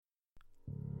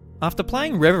After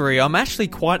playing Reverie, I'm actually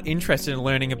quite interested in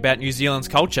learning about New Zealand's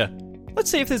culture. Let's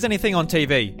see if there's anything on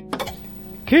TV.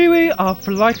 Kiwi are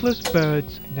flightless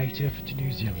birds native to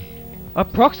New Zealand.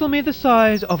 Approximately the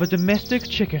size of a domestic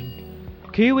chicken,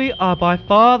 Kiwi are by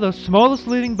far the smallest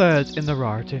living birds in the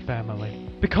rarity family.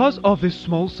 Because of this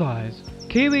small size,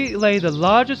 Kiwi lay the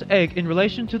largest egg in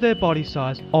relation to their body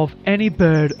size of any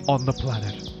bird on the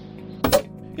planet.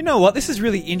 You know what, this is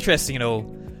really interesting and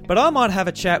all, but I might have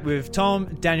a chat with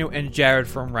Tom, Daniel and Jared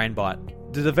from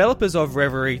Rainbite, the developers of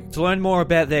Reverie, to learn more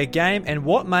about their game and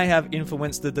what may have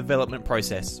influenced the development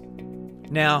process.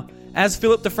 Now, as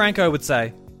Philip DeFranco would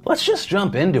say, let's just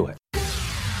jump into it.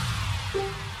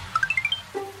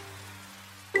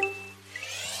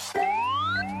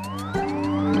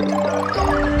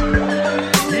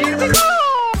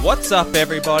 What's up,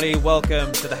 everybody?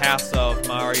 Welcome to the House of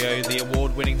Mario, the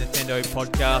award-winning Nintendo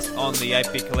podcast on the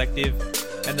 8-Bit Collective,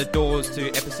 and the doors to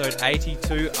episode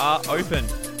 82 are open.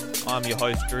 I'm your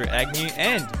host, Drew Agnew,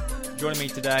 and joining me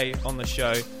today on the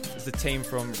show is the team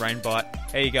from Rainbite.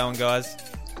 How you going, guys?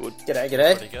 Good.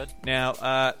 G'day. Pretty good.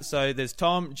 Now, so there's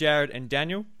Tom, Jared, and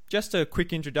Daniel. Just a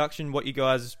quick introduction, what you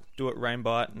guys do at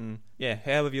Rainbite, and yeah,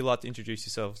 how would you like to introduce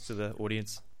yourselves to the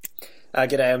audience?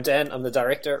 G'day, I'm Dan. I'm the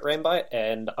director at Rainbite,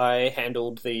 and I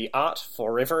handled the art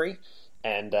for Reverie,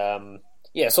 and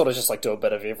sort of just like do a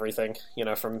bit of everything, you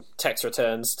know, from tax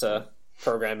returns to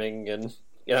programming and,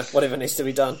 you know, whatever needs to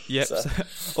be done. Yep,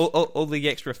 so. all the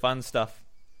extra fun stuff.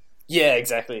 Yeah,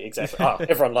 exactly. Oh,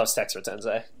 everyone loves tax returns,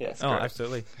 eh? Yeah. Oh, great.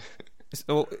 Absolutely.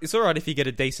 It's alright if you get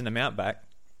a decent amount back.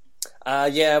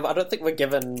 Yeah, but I don't think we're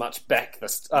given much back.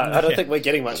 I don't think we're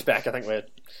getting much back. I think we're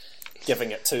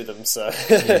giving it to them. So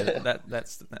yeah,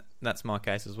 that's my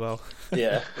case as well.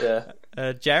 Yeah.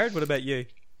 Jared, what about you?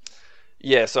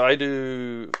 Yeah, so I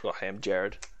am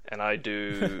Jared, and I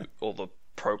do all the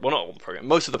not all the programming,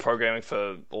 most of the programming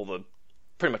for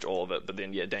pretty much all of it. But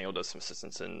then Daniel does some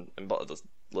assistance and does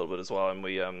a little bit as well. And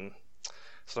we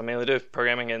so I mainly do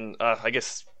programming and I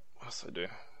guess what else do I do?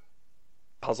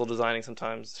 Puzzle designing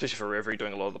sometimes, especially for Reverie,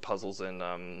 doing a lot of the puzzles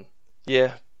and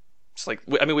just like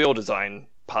we all design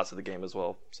parts of the game as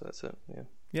well, so that's it. Yeah.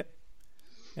 Yep.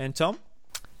 And Tom?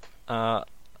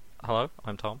 Hello,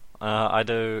 I'm Tom. I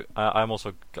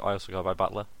also go by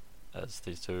Butler, as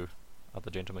these two other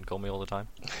gentlemen call me all the time.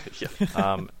 Yeah.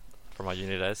 From my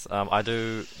uni days,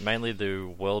 I mainly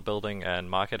do world building and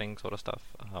marketing sort of stuff.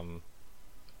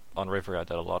 On Reverie, I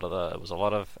did a lot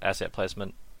of asset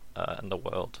placement in the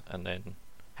world, and then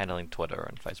handling Twitter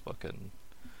and Facebook and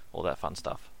all that fun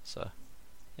stuff. So,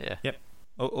 yeah. Yep.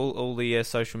 All the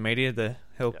social media to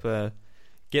help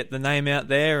get the name out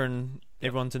there and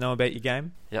everyone to know about your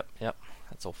game. Yep.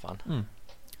 That's all fun.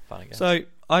 Fun again. So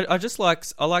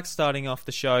I like starting off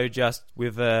the show just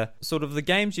with sort of the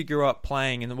games you grew up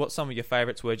playing and what some of your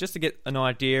favourites were, just to get an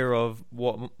idea of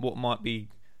what might be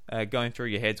going through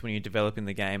your heads when you're developing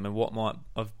the game and what might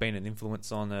have been an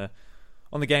influence on the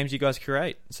games you guys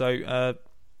create. So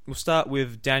we'll start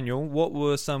with Daniel. What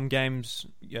were some games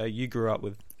you grew up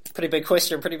with? Pretty big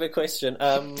question.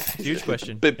 Huge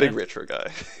question. Big retro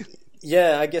guy.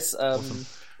 Yeah, I guess. Awesome.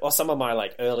 Well, some of my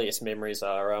like earliest memories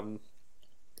are,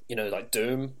 like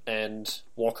Doom and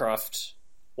Warcraft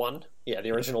 1. Yeah,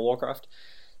 the original Warcraft,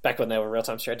 back when they were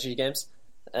real-time strategy games,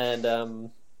 and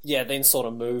then sort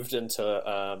of moved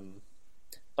into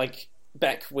like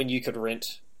back when you could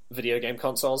rent video game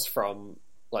consoles from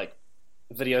like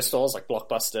video stores like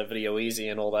Blockbuster, Video Easy,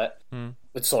 and all that.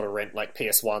 Would sort of rent like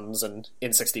PS1s and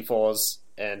N64s,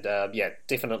 and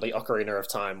definitely Ocarina of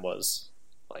Time was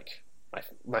like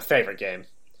my favorite game.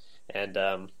 And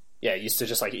I used to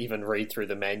just like even read through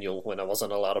the manual when I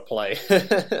wasn't allowed to play.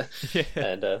 Yeah.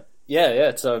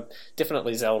 And so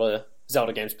definitely Zelda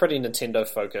games, pretty Nintendo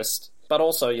focused, but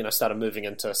also started moving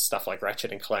into stuff like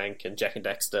Ratchet and Clank and Jak and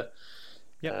Daxter.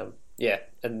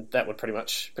 And that would pretty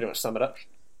much sum it up.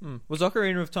 Was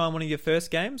Ocarina of Time one of your first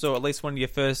games, or at least one of your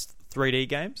first 3D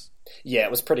games? Yeah,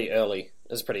 it was pretty early.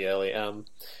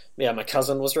 My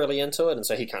cousin was really into it, and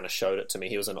so he kind of showed it to me.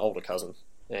 He was an older cousin,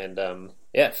 and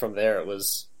from there it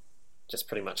was just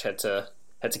pretty much had to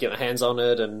get my hands on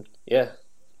it, and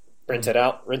rented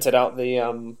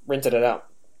it out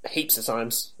heaps of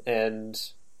times, and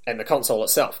the console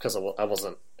itself, because I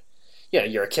wasn't. Yeah,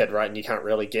 you're a kid, right, and you can't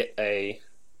really get a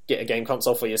game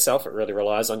console for yourself. It really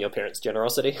relies on your parents'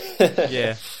 generosity.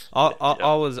 Yeah,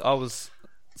 I was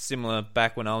similar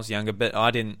back when I was younger, but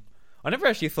I never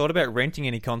actually thought about renting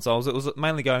any consoles. It was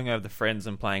mainly going over to friends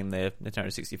and playing their Nintendo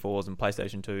 64s and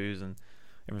PlayStation 2s and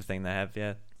everything they have.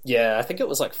 Yeah, I think it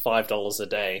was like $5 a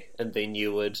day, and then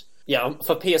you would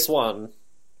for PS1,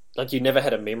 like you never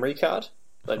had a memory card,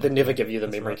 Like, they never give you the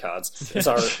memory cards.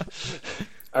 So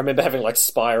I remember having like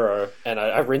Spyro, and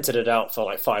I rented it out for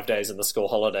like 5 days in the school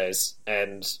holidays,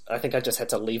 and I think I just had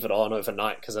to leave it on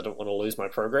overnight because I didn't want to lose my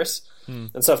progress.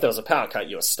 And so if there was a power cut,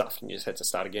 you were stuffed and you just had to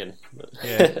start again.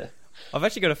 Yeah. I've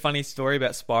actually got a funny story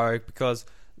about Spyro, because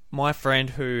my friend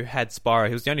who had Spyro,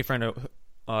 he was the only friend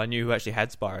I knew who actually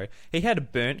had Spyro. He had a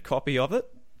burnt copy of it,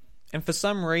 and for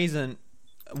some reason,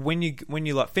 when you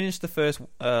like finish the first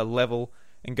level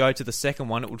and go to the second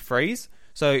one, it would freeze.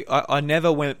 So I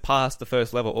never went past the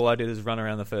first level. All I did is run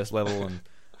around the first level and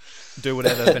do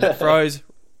whatever. Then it froze,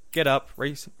 get up,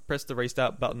 press the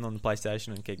restart button on the PlayStation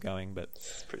and keep going. But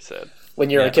It's pretty sad. When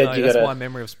you're a kid, that's my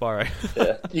memory of Spyro.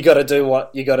 you got to do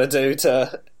what you got to do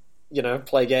to,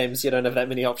 play games. You don't have that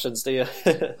many options, do you?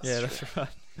 Yeah, that's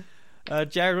right.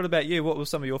 Jared, what about you? What were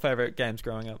some of your favourite games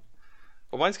growing up?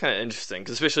 Well, mine's kind of interesting,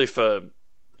 'cause especially for,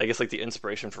 I guess, like the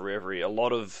inspiration for Reverie, a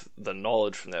lot of the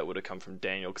knowledge from that would have come from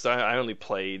Daniel, because I only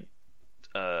played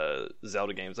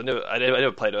Zelda games. I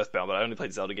never played Earthbound, but I only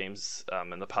played Zelda games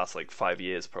in the past like 5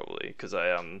 years probably, because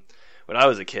when I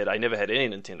was a kid, I never had any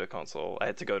Nintendo console. I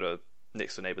had to go to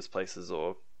next door neighbors' places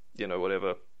or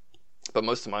whatever. But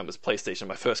most of mine was PlayStation.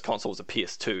 My first console was a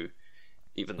PS2,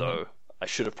 even though I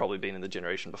should have probably been in the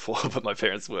generation before, but my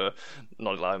parents were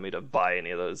not allowing me to buy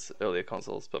any of those earlier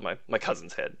consoles. But my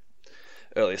cousins had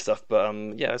earlier stuff. But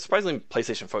yeah, surprisingly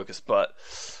PlayStation focused. But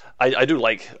I do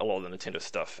like a lot of the Nintendo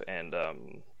stuff, and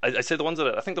I say the ones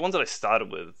that I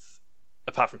started with,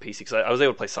 apart from PC, because I was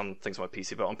able to play some things on my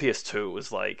PC, but on PS2 it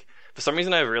was like, for some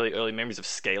reason I have really early memories of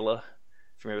Scalar.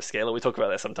 If you remember Scalar, we talk about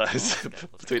that sometimes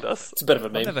between us. It's a bit of a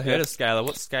meme. I've never heard of Scalar.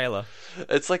 What's Scalar?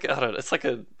 It's like, I don't know, it's like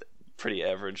a pretty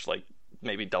average, like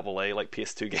maybe AA like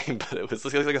PS2 game, but it was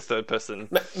like a third person,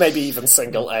 maybe even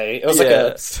single A. It was like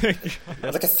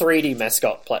a 3D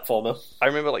mascot platformer. I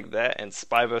remember like that, and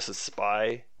Spy vs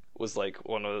Spy was like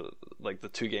one of like the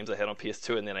two games I had on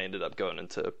PS2, and then I ended up going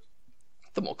into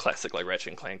the more classic like Ratchet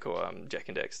and Clank or Jack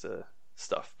and Daxter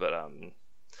stuff. But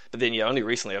then only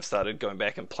recently I've started going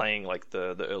back and playing like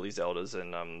the early Zeldas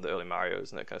and the early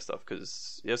Marios and that kind of stuff,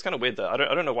 because it's kind of weird that I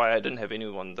don't know why I didn't have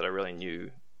anyone that I really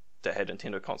knew that had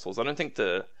Nintendo consoles. I don't think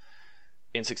the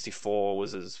N64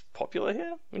 was as popular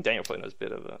here. I mean, Daniel probably knows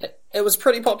better. But it was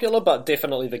pretty popular, but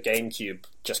definitely the GameCube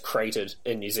just crated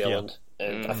in New Zealand. Yeah.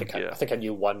 And I think I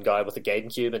knew one guy with a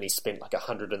GameCube, and he spent like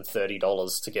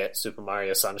 $130 to get Super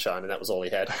Mario Sunshine, and that was all he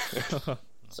had.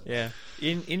 Yeah,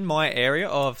 in my area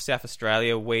of South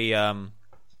Australia, we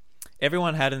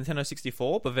everyone had a Nintendo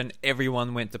 64, but then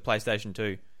everyone went to PlayStation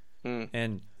 2.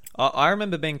 And I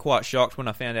remember being quite shocked when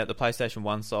I found out the PlayStation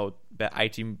 1 sold about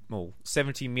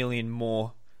 70 million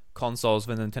more consoles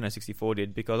than the Nintendo 64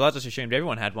 did, because I just assumed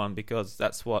everyone had one because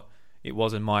that's what it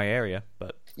was in my area.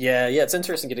 But yeah, it's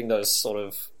interesting getting those sort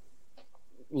of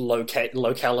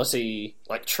locality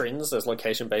like trends, those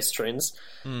location-based trends.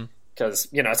 Because,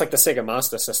 it's like the Sega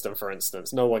Master System, for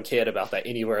instance. No one cared about that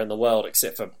anywhere in the world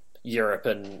except for Europe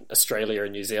and Australia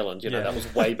and New Zealand. That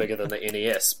was way bigger than the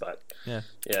NES. But yeah.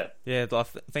 I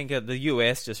think the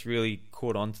US just really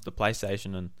caught on to the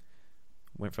PlayStation and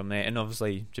went from there, and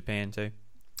obviously Japan too.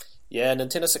 Yeah,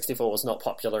 Nintendo 64 was not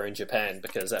popular in Japan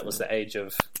because that was the age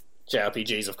of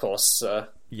JRPGs, of course.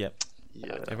 Yep.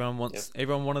 Yeah.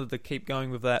 Everyone wanted to keep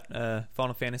going with that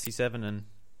Final Fantasy 7 and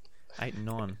 8 and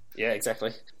 9. Yeah,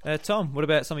 exactly. Tom, what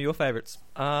about some of your favourites?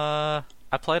 I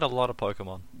played a lot of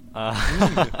Pokemon.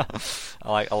 I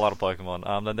like a lot of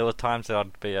Pokemon. Then there were times that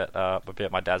I'd be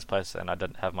at my dad's place and I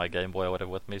didn't have my Game Boy or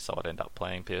whatever with me, so I'd end up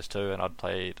playing PS2, and I'd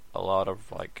played a lot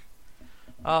of like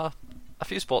a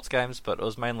few sports games, but it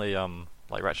was mainly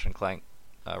like Ratchet and Clank.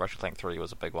 Ratchet and Clank 3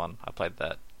 was a big one. I played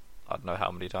that I don't know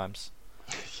how many times.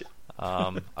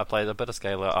 I played a bit of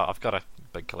Scalar. I've got a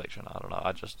big collection. I don't know.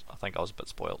 I think I was a bit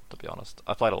spoiled, to be honest.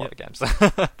 I played a lot of games.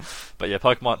 But yeah,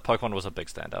 Pokemon was a big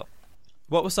standout.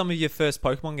 What were some of your first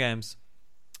Pokemon games?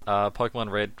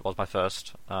 Pokemon Red was my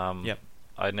first. Yep.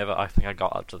 I think I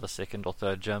got up to the second or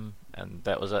third gym, and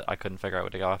that was it. I couldn't figure out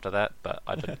where to go after that, but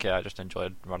I didn't care. I just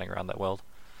enjoyed running around that world.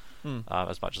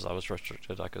 As much as I was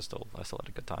restricted, I still had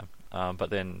a good time. But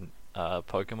then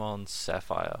Pokemon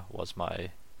Sapphire was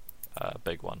my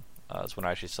big one. It's when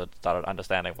I actually started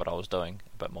understanding what I was doing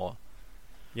a bit more.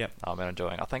 Yep. And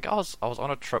enjoying. I think I was on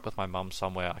a trip with my mum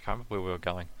somewhere. I can't remember where we were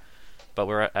going, but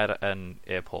we were at an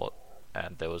airport,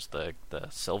 and there was the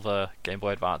silver Game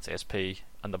Boy Advance SP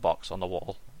in the box on the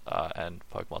wall, and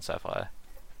Pokemon Sapphire.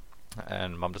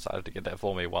 And Mum decided to get that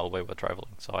for me while we were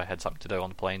traveling, so I had something to do on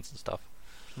the planes and stuff.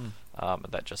 And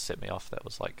that just set me off. That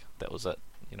was it.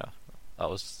 I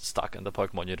was stuck in the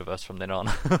Pokemon universe from then on.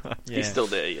 Yeah. He's still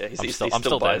there, yeah. He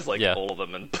still buys all of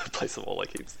them and plays them all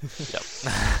like he's...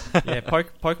 Yep. Yeah,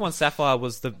 Pokemon Sapphire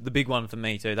was the big one for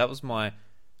me too. That was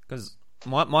because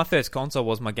my first console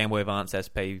was my Game Boy Advance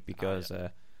SP because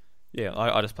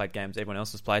I just played games at everyone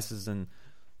else's places, and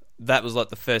that was like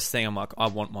the first thing I'm like, I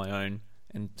want my own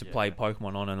and to play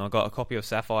Pokemon on, and I got a copy of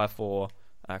Sapphire for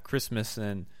Christmas,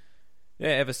 and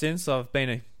ever since I've been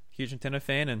a huge Nintendo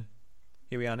fan, and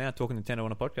here we are now talking Nintendo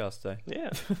on a podcast. So Yeah.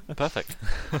 Perfect.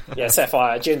 Yeah,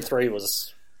 Sapphire Gen 3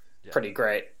 was pretty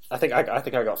great. I think I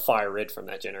got Fire Red from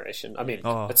that generation. I mean,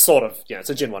 it's sort of it's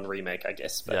a Gen 1 remake, I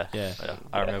guess. But, Yeah.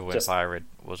 I remember when Fire Red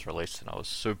was released, and I was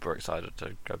super excited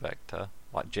to go back to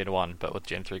like Gen 1, but with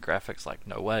Gen 3 graphics, like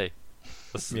no way.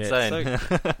 This is insane.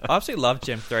 So, I absolutely love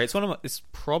Gen 3. It's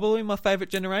probably my favourite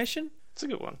generation. It's a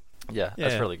good one. Yeah,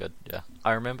 that's really good. Yeah,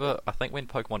 I remember. I think when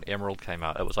Pokemon Emerald came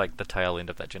out, it was like the tail end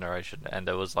of that generation, and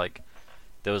there was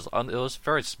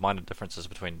very minor differences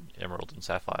between Emerald and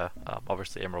Sapphire.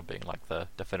 Obviously, Emerald being like the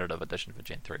definitive edition for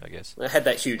Gen 3, I guess. it had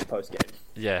that huge post game.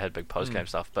 Yeah, it had big post game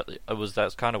stuff, but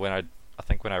that's kind of when I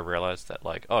think when I realized that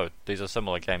like, oh, these are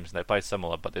similar games and they play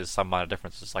similar, but there's some minor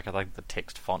differences. Like I think the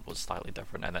text font was slightly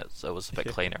different and it was a bit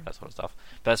cleaner and that sort of stuff.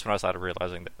 But that's when I started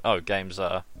realizing that games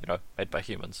are made by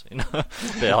humans.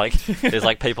 They're like there's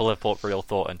like people have put real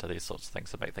thought into these sorts of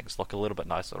things to make things look a little bit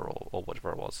nicer or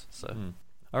whatever it was. So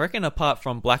I reckon apart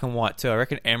from Black and White too, I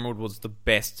reckon Emerald was the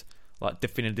best like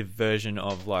definitive version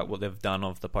of like what they've done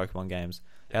of the Pokemon games.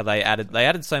 How they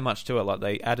added so much to it. Like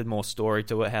they added more story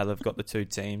to it. How they've got the two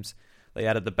teams. They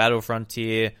added the Battle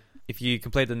Frontier. If you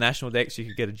complete the National Dex, you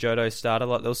could get a Johto starter.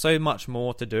 Like there was so much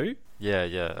more to do. Yeah,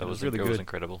 it was really good. It was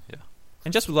incredible. Yeah,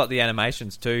 and just with like the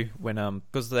animations too, when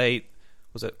because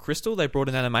was it Crystal? They brought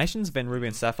in animations. Then Ruby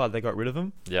and Sapphire, they got rid of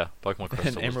them. Yeah, Pokemon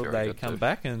Crystal. And Emerald, was very they good come too.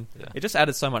 back, and Yeah. it just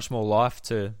added so much more life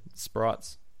to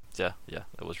sprites. Yeah,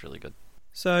 it was really good.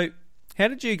 So, how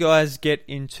did you guys get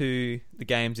into the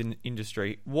games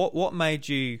industry? What made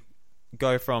you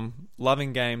go from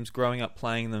loving games, growing up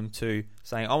playing them, to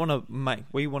saying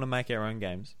we want to make our own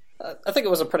games? I think it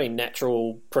was a pretty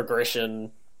natural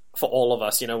progression for all of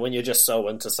us. When you're just so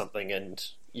into something and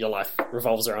your life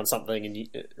revolves around something and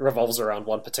it revolves around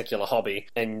one particular hobby,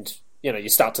 and you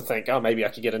start to think, oh, maybe I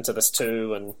could get into this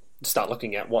too, and start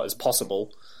looking at what is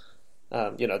possible.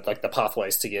 Like the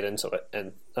pathways to get into it,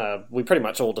 and we pretty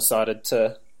much all decided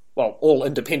to. Well, all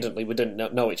independently. We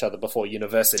didn't know each other before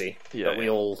university. But we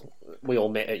all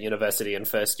met at university in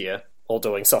first year, all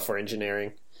doing software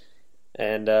engineering,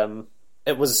 and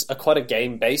it was quite a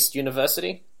game-based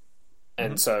university,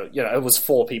 and so it was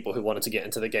for people who wanted to get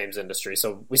into the games industry.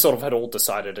 So we sort of had all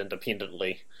decided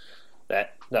independently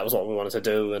that was what we wanted to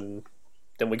do, and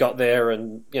then we got there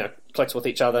and clicked with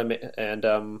each other,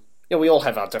 and we all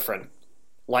have our different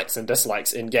likes and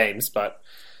dislikes in games, but.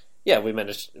 Yeah,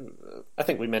 I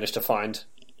think we managed to find...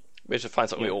 We had to find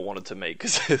something we all wanted to make,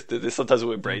 because there's sometimes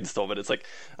when we brainstorm and it's like,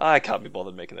 I can't be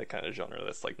bothered making that kind of genre,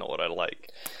 that's like not what I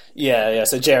like. Yeah,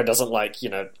 so Jared doesn't like,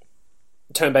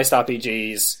 turn-based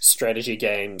RPGs, strategy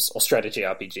games, or strategy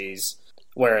RPGs,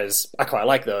 whereas I quite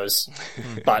like those.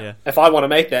 But if I want to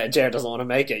make that and Jared doesn't want to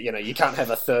make it, you can't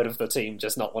have a third of the team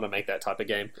just not want to make that type of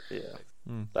game. Yeah.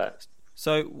 But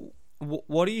So,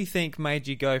 what do you think made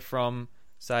you go from...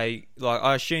 Say, like,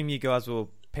 I assume you guys were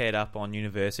paired up on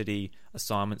university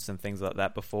assignments and things like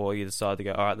that before you decided to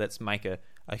go, all right, let's make a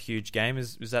huge game.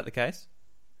 Is that the case?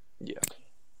 Yeah.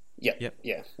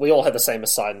 Yeah. We all had the same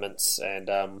assignments, and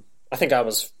I think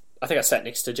I sat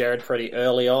next to Jared pretty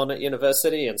early on at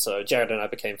university, and so Jared and I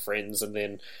became friends, and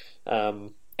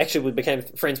then actually we became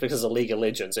friends because of League of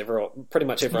Legends. Pretty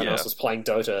much everyone else was playing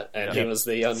Dota, and he was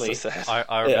the only... So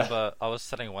I remember I was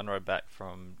sitting one row back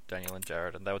from Daniel and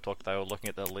Jared, and they were looking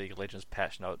at the League of Legends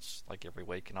patch notes like every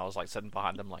week, and I was like sitting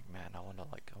behind them like, man, I want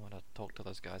to talk to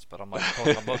those guys, but I'm like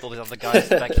I'm with all these other guys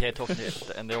back here talking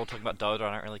to, and they're all talking about Dota.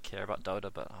 I don't really care about Dota,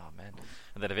 but oh man.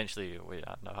 And then eventually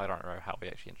I don't know how we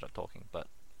actually ended up talking, but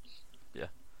yeah.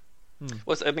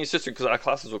 Well, it's just because our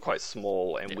classes were quite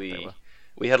small, and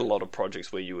we had a lot of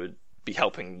projects where you would be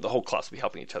helping, the whole class would be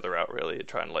helping each other out, really,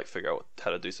 trying to figure out how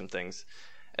to do some things.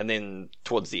 And then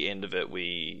towards the end of it,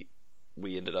 we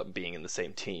ended up being in the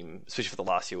same team, especially for the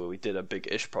last year where we did a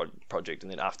big-ish project.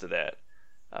 And then after that,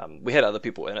 we had other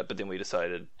people in it, but then we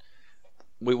decided,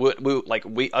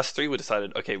 us three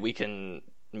decided, okay, we can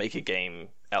make a game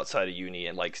outside of uni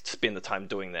and spend the time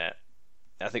doing that.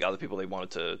 And I think other people, they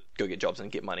wanted to go get jobs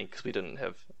and get money because we didn't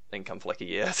have income for a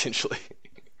year, essentially.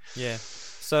 Yeah.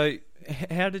 So,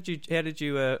 how did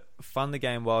you fund the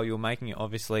game while you were making it?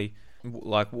 Obviously,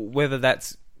 whether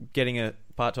that's getting a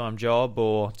part-time job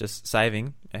or just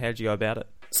saving, how did you go about it?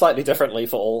 slightly differently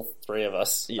for all three of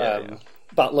us. Yeah.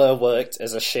 Butler worked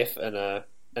as a chef in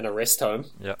a rest home.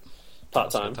 Yep.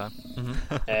 Part-time.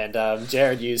 And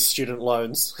Jared used student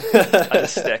loans. I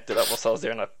just stacked it up whilst I was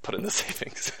there and I put in the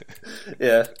savings.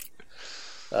 Yeah.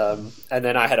 And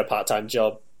then I had a part-time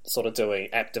job sort of doing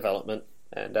app development.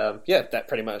 And that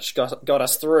pretty much got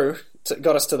us through,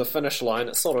 got us to the finish line.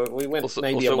 It's sort of, we went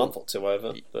a month or two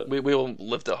over. But... We all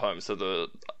lived at home, so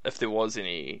if there was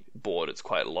any board, it's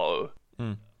quite low.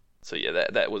 So yeah,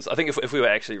 that was, I think if we were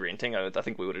actually renting, I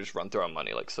think we would have just run through our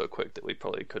money like so quick that we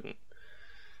probably couldn't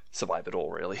survive at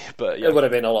all, really. But yeah. It would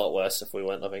have been a lot worse if we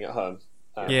weren't living at home.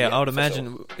 I would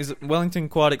imagine. Sure. Is Wellington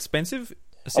quite expensive?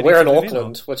 We're in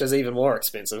Auckland, which is even more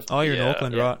expensive. Oh, you're in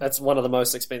Auckland, right? That's one of the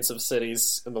most expensive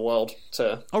cities in the world.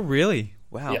 Oh, really?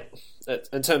 Wow. Yeah,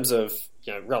 in terms of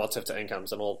relative to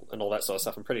incomes and all that sort of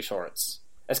stuff, I'm pretty sure it's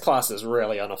classed as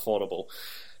really unaffordable.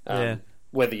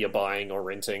 Whether you're buying or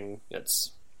renting,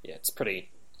 it's pretty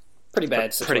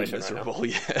bad situation. Pretty miserable,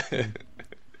 right now. Yeah.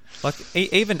 Like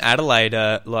even Adelaide,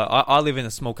 I live in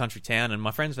a small country town, and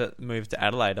my friends that moved to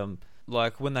Adelaide,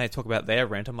 like when they talk about their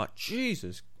rent, I'm like,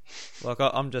 Jesus, like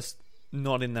I'm just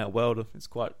not in that world. It's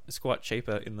quite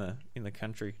cheaper in the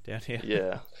country down here.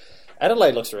 Yeah,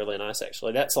 Adelaide looks really nice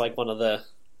actually. That's like one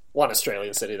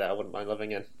Australian city that I wouldn't mind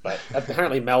living in. But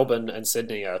apparently Melbourne and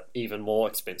Sydney are even more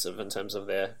expensive in terms of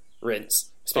their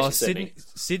rents, especially Sydney.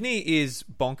 Sydney is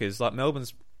bonkers. Like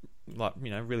Melbourne's like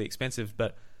really expensive,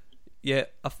 but yeah,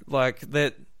 like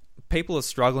that people are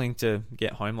struggling to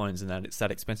get home loans and that it's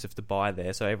that expensive to buy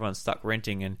there, so everyone's stuck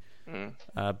renting, and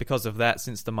because of that,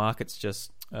 since the market's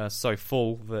just so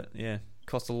full that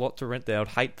costs a lot to rent there. I'd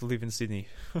hate to live in Sydney.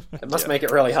 It must make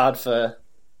it really hard for.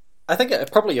 I think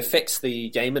it probably affects the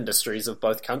game industries of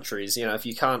both countries.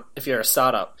 If you're a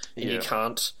startup and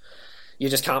you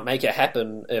just can't make it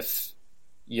happen if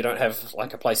you don't have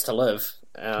like a place to live.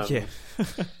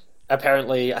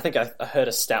 Apparently, I think I heard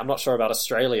a stat, I'm not sure about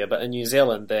Australia, but in New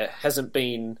Zealand there hasn't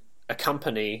been a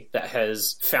company that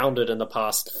has founded in the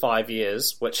past 5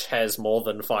 years which has more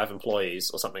than 5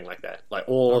 employees or something like that. Like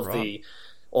all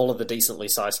of the decently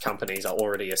sized companies are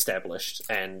already established,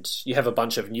 and you have a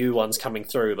bunch of new ones coming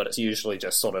through, but it's usually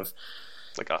just sort of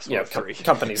like us,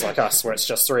 companies like us, where it's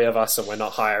just 3 of us and we're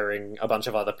not hiring a bunch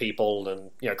of other people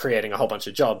and creating a whole bunch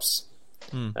of jobs.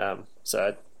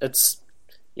 So it's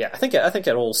I think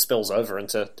it all spills over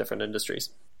into different industries.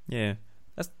 Yeah,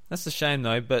 that's a shame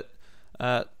though. But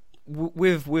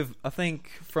with I think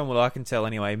from what I can tell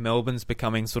anyway, Melbourne's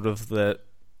becoming sort of the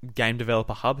game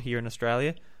developer hub here in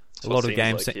Australia. A lot of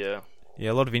games, a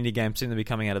lot of indie games seem to be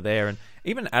coming out of there, and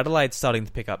even Adelaide's starting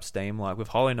to pick up steam. Like with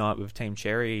Hollow Knight, with Team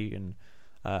Cherry, and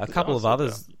a couple of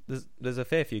others. There's a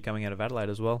fair few coming out of Adelaide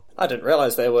as well. I didn't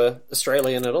realise they were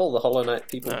Australian at all. The Hollow Knight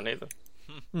people. No, neither.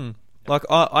 Like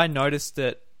I noticed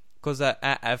that because at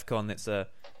AVCon, it's a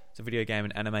video game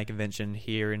and anime convention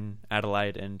here in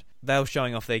Adelaide, and they were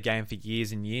showing off their game for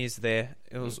years and years there.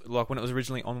 It was like when it was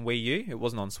originally on Wii U, it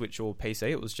wasn't on Switch or PC,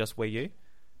 it was just Wii U.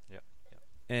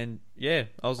 And I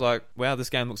was like, wow, this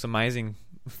game looks amazing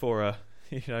for a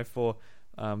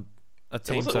team so small.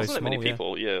 There wasn't that many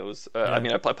people. Yeah, it was. I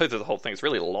mean, I played through the whole thing. It's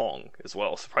really long as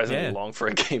well, surprisingly long for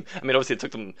a game. I mean, obviously it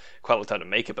took them quite a long time to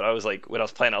make it, but I was like, when I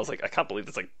was playing, I was like, I can't believe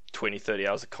there's like 20, 30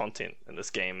 hours of content in this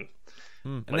game.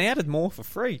 And they added more for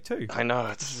free too. I know,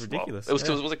 it's ridiculous. Was it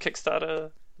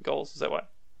Kickstarter goals? Is that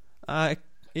why?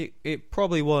 It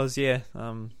probably was. Yeah.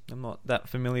 I'm not that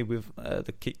familiar with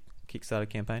the Kickstarter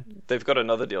campaign. They've got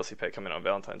another DLC pack coming on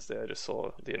Valentine's Day. I just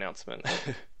saw the announcement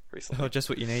recently. Oh, just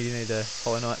what you need. You need a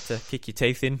Hollow Knight to kick your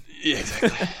teeth in. Yeah,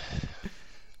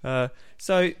 exactly.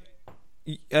 So,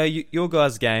 your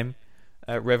guys' game,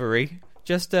 Reverie,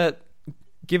 just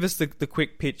give us the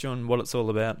quick pitch on what it's all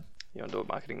about. You want to do it,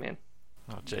 marketing man?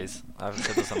 Oh, jeez. I haven't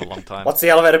said this in a long time. What's the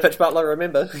elevator pitch, Butler?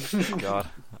 Remember? God.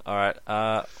 All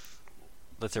right.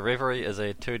 Let's say Reverie is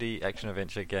a 2D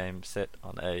action-adventure game set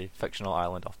on a fictional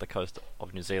island off the coast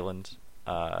of New Zealand,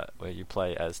 where you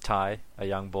play as Ty, a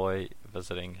young boy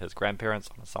visiting his grandparents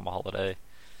on a summer holiday,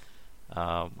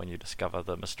 when you discover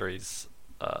the mysteries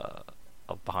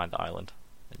of behind the island.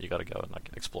 And you got to go and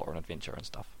explore and adventure and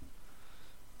stuff.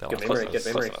 Good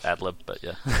memory. Ad-lib, but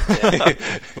yeah.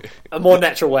 A more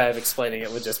natural way of explaining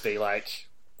it would just be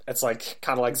it's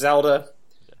kind of like Zelda,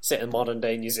 set in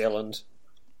modern-day New Zealand.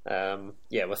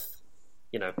 With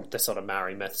the sort of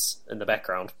Maori myths in the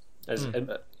background.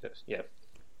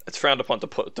 It's frowned upon to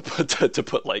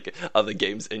put like other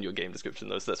games in your game description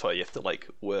though, so that's why you have to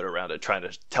word around it, trying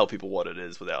to tell people what it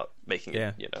is without making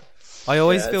it. I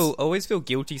always feel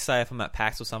guilty, say if I'm at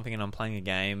PAX or something and I'm playing a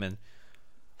game and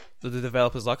the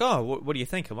developers like, oh, what do you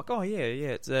think? I'm like, oh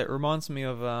yeah, it reminds me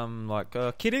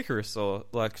of Kid Icarus, or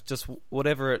like just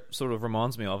whatever it sort of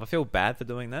reminds me of. I feel bad for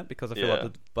doing that because I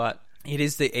feel but it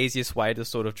is the easiest way to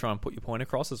sort of try and put your point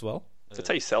across as well. That's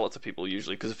how you sell it to people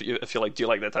usually, because if you're like, do you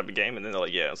like that type of game? And then they're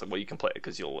like, yeah. It's like, well, you can play it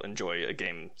because you'll enjoy a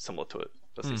game similar to it.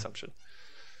 That's the assumption.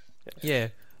 Yeah.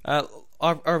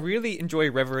 I really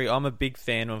enjoy Reverie. I'm a big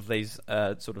fan of these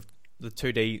sort of the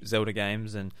 2D Zelda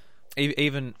games, and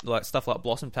even like stuff like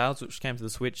Blossom Tales, which came to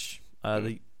the Switch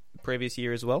the previous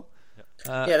year as well.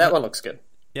 Yeah, that one looks good.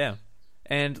 Yeah,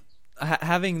 and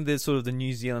having the sort of the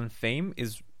New Zealand theme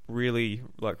is really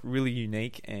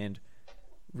unique and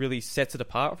really sets it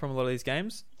apart from a lot of these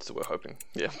games. So we're hoping,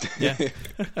 yeah.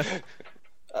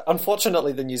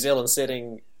 Unfortunately, the New Zealand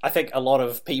setting, I think a lot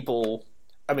of people,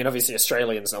 I mean, obviously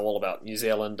Australians know all about New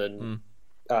Zealand, and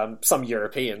some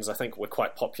Europeans, I think, were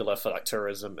quite popular for like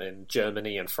tourism in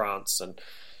Germany and France and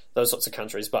those sorts of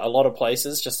countries. But a lot of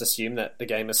places just assume that the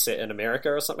game is set in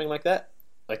America or something like that.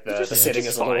 Like the setting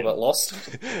is a little bit lost.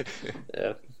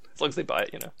 Yeah, as long as they buy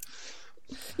it,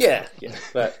 Yeah,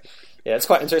 but yeah, it's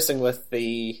quite interesting with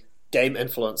the game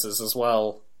influences as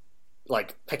well.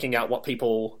 Like picking out what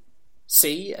people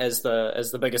see as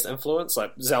the biggest influence.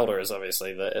 Like Zelda is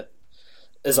obviously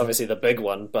the big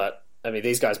one, but I mean,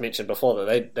 these guys mentioned before that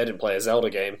they didn't play a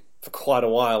Zelda game for quite a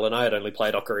while, and I had only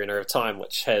played Ocarina of Time,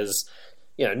 which has,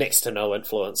 next to no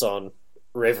influence on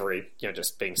Reverie,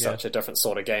 just being such a different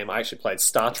sort of game. I actually played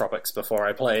Star Tropics before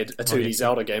I played a 2D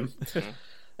Zelda game.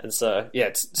 And so,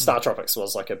 Star Tropics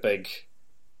was like a big...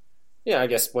 I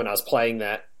guess when I was playing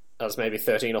that, I was maybe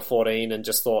 13 or 14 and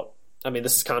just thought, I mean,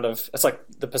 this is kind of... It's like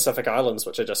the Pacific Islands,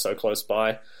 which are just so close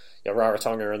by.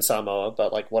 Rarotonga and Samoa,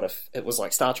 but like, what if it was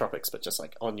like Star Tropics, but just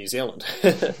like on New Zealand?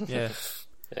 Yeah.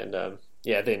 And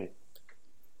then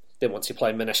once you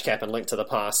play Minish Cap and Link to the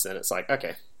Past, then it's like,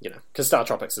 okay, because Star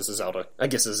Tropics is a Zelda, I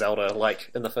guess a Zelda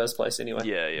like in the first place anyway.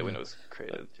 Yeah, when it was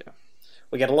created, yeah.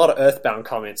 We get a lot of Earthbound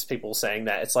comments, people saying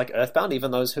that it's like Earthbound,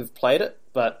 even those who've played it,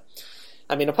 but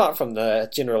I mean, apart from the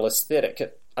general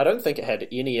aesthetic, I don't think it had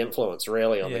any influence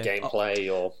really on the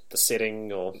gameplay or the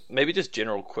setting, or maybe just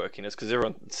general quirkiness, because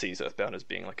everyone sees Earthbound as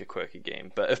being like a quirky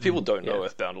game. But if people don't know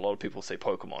Earthbound, a lot of people say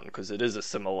Pokemon, because it is a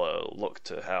similar look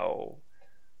to how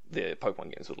the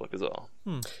Pokemon games would look as well.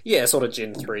 Yeah, sort of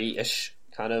Gen 3-ish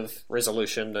kind of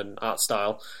resolution and art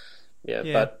style. Yeah,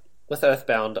 but with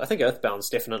Earthbound, I think Earthbound's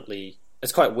definitely,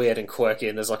 it's quite weird and quirky,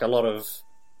 and there's like a lot of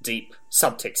deep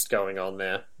subtext going on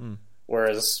there.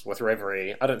 Whereas with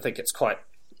Reverie, I don't think it's quite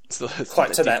to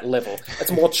that level.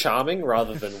 It's more charming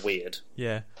rather than weird.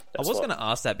 Yeah. I was going to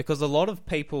ask that because a lot of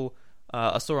people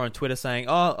I saw on Twitter saying,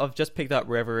 "Oh, I've just picked up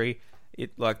Reverie."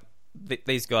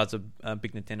 These guys are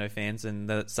big Nintendo fans, and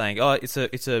they're saying, "Oh, it's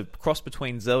a cross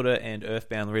between Zelda and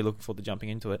Earthbound." Really looking forward to jumping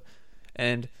into it.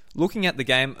 And looking at the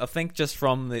game, I think just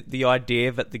from the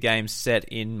idea that the game's set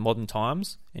in modern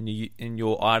times, and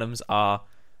your items are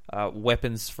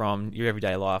weapons from your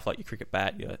everyday life, like your cricket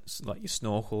bat, your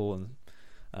snorkel,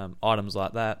 and items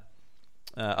like that.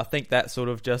 I think that sort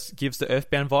of just gives the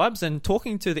Earthbound vibes, and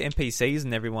talking to the NPCs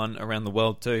and everyone around the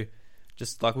world too,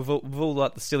 just like with all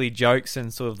like the silly jokes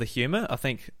and sort of the humour, I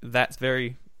think that's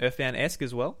very Earthbound-esque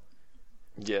as well.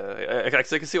 Yeah, I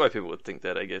can see why people would think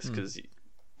that, I guess, because...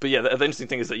 But yeah, the interesting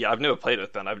thing is that, I've never played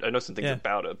Earthbound. I know some things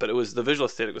about it, but it was the visual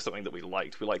aesthetic was something that we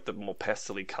liked. We liked the more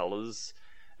pastel-y colours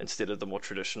instead of the more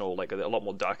traditional, like a lot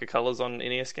more darker colours on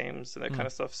NES games and that kind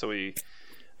of stuff. So we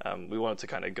wanted to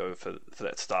kind of go for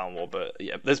that style more. But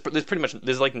yeah, there's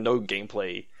like no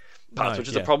gameplay parts, which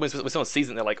is the problem. Is when someone sees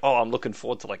it, and they're like, "Oh, I'm looking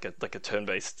forward to like a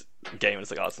turn-based game," and it's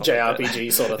like, "Oh, it's not JRPG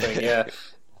like sort of thing." Yeah.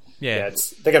 Yeah,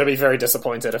 they're going to be very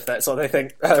disappointed if that's what they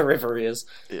think Reverie is.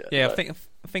 Yeah, I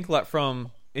think like from...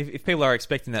 If people are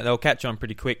expecting that, they'll catch on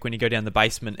pretty quick when you go down the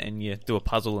basement and you do a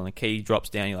puzzle and a key drops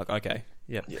down. You're like, okay,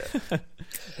 yeah.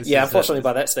 Unfortunately,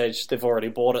 by that stage, they've already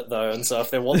bought it though, and so if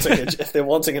they're wanting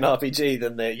an RPG,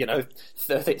 then they're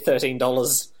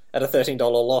 $13 at a $13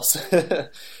 loss.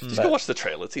 Just go watch the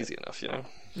trailer; it's easy enough,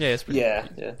 Yeah, it's pretty.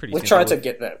 Pretty We've tried to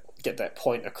get that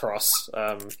point across.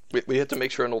 We had to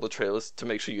make sure in all the trailers to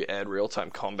make sure you add real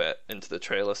time combat into the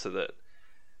trailer so that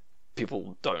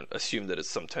people don't assume that it's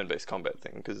some turn-based combat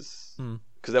thing, because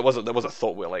there was a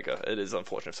thought where like it is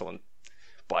unfortunate if someone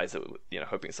buys it,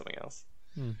 hoping it's something else.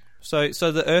 Hmm. So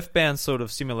the Earthbound sort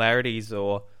of similarities,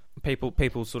 or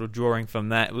people sort of drawing from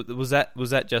that, was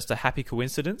that just a happy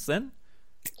coincidence then?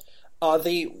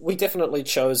 We definitely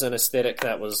chose an aesthetic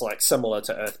that was like similar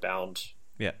to Earthbound.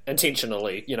 Yeah,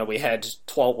 intentionally. We had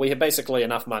basically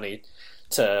enough money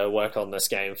to work on this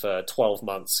game for 12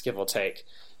 months, give or take.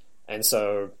 And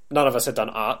so none of us had done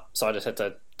art, so I just had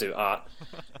to do art.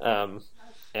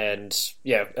 And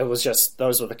yeah, it was just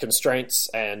those were the constraints,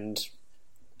 and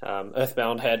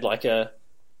Earthbound had like a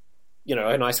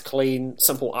nice, clean,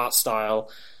 simple art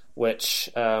style, which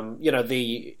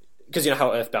because you know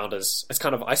how Earthbound is, it's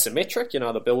kind of isometric.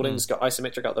 The buildings got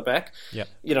isometric out the back. Yeah.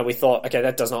 We thought, okay,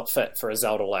 that does not fit for a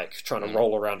Zelda like trying to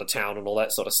roll around a town and all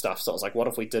that sort of stuff. So I was like, what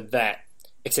if we did that,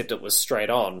 except it was straight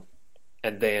on?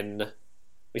 And then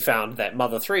we found that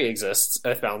Mother 3 exists.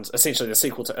 Earthbound's essentially the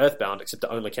sequel to Earthbound, except it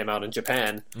only came out in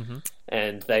Japan,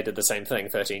 and they did the same thing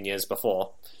 13 years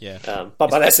before. Yeah. But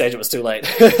by that stage, it was too late.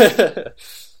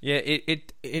 Yeah,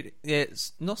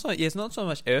 it's not so. Yeah, it's not so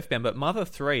much Earthbound, but Mother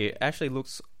 3 actually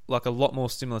looks like a lot more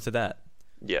similar to that.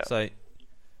 Yeah. So,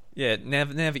 yeah, now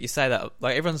that you say that,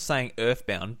 like everyone's saying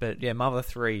Earthbound, but yeah, Mother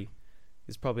 3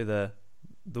 is probably the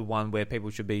one where people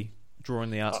should be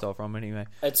drawing the art style from anyway.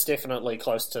 It's definitely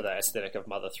close to the aesthetic of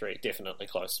Mother 3, definitely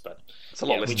close, but it's a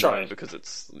lot less known because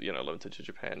it's limited to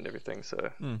Japan and everything. So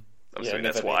I'm assuming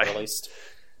that's why. Released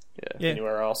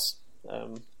anywhere else.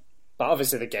 But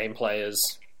obviously the gameplay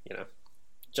is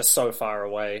just so far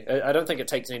away. I don't think it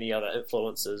takes any other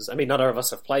influences. I mean, none of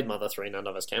us have played Mother 3. None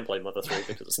of us can play Mother 3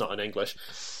 because it's not in English.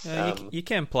 You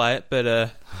can play it,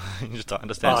 but you just don't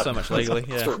understand so much legally.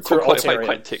 Yeah, through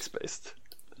quite text based.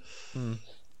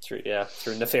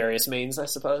 Through nefarious means, I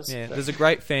suppose. Yeah, there's a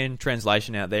great fan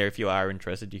translation out there. If you are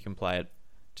interested, you can play it,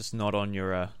 just not on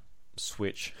your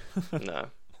Switch. No,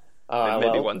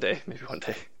 maybe one day.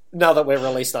 Now that we're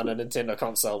released on a Nintendo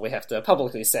console, we have to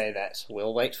publicly say that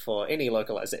we'll wait for any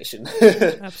localization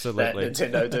Absolutely. that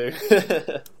Nintendo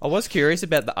do. I was curious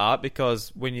about the art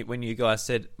because when you guys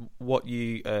said what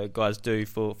you guys do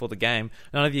for the game,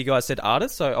 none of you guys said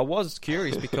artists. So I was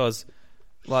curious because,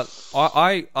 like,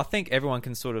 I think everyone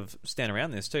can sort of stand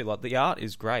around this too. Like, the art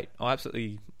is great. I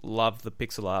absolutely love the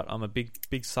pixel art. I'm a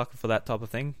big sucker for that type of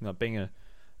thing. Being a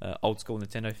old school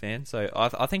Nintendo fan, so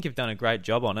I think you've done a great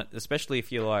job on it, especially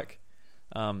if you're like,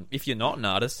 if you're not an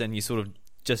artist and you sort of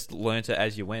just learnt it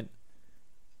as you went.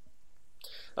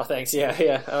 Oh, thanks.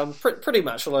 Yeah. Pretty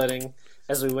much learning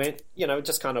as we went.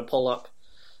 Just kind of pull up.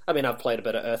 I mean, I've played a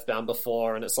bit of Earthbound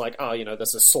before, and it's like,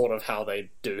 this is sort of how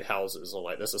they do houses, or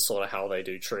like this is sort of how they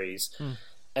do trees,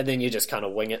 and then you just kind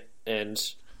of wing it. And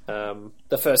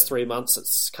the first 3 months,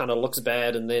 it's kind of looks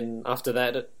bad, and then after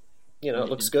that, it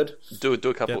looks good. Do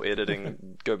a couple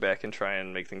editing, go back and try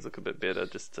and make things look a bit better,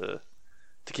 just to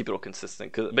keep it all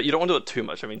consistent. But you don't want to do it too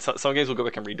much. I mean, some games will go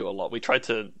back and redo a lot. We tried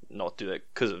to not do that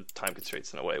because of time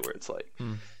constraints in a way where it's like,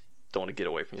 don't want to get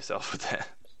away from yourself with that.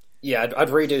 Yeah, I'd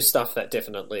redo stuff that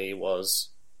definitely was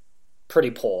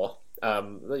pretty poor.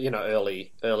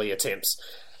 Early attempts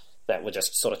that were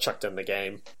just sort of chucked in the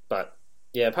game. But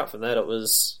yeah, apart from that, it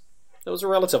was a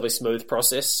relatively smooth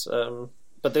process.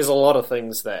 But there's a lot of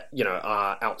things that,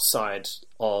 are outside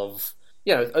of,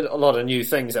 a lot of new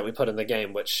things that we put in the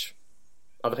game, which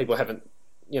other people haven't,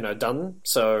 done.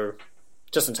 So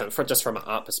just from an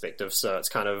art perspective, so it's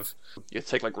kind of... You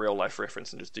take like real life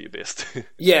reference and just do your best.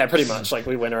 Yeah, pretty much. Like,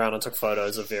 we went around and took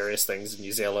photos of various things in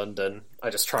New Zealand, and I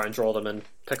just try and draw them in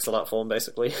pixel art form,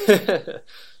 basically.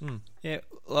 Yeah,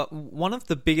 one of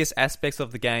the biggest aspects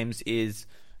of the games is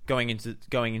going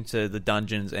into the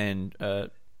dungeons and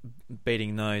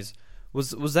beating those.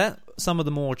 Was that some of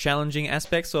the more challenging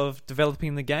aspects of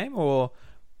developing the game, or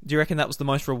do you reckon that was the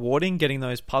most rewarding, getting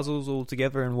those puzzles all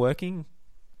together and working?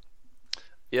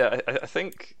 Yeah, I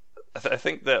think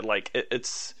that like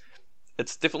it's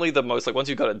definitely the most, like, once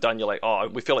you've got it done, you're like, oh,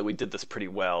 we feel like we did this pretty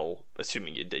well,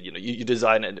 assuming you did. You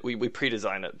design it, we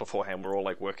pre-design it beforehand. We're all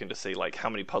like working to see like how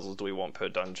many puzzles do we want per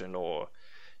dungeon, or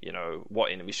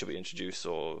what enemies should we introduce,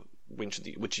 or when should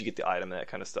you get the item, and that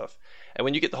kind of stuff. And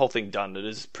when you get the whole thing done, it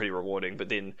is pretty rewarding. But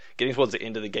then getting towards the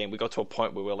end of the game, we got to a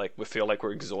point where we feel like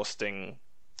we're exhausting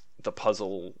the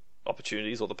puzzle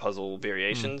opportunities or the puzzle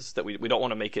variations, that we don't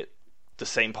want to make it the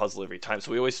same puzzle every time.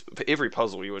 So we always, for every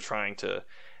puzzle, we were trying to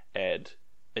add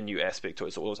a new aspect to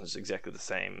it, so it wasn't just exactly the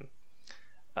same.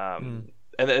 And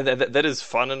that is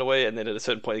fun in a way, and then at a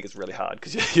certain point it gets really hard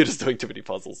because you're just doing too many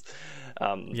puzzles.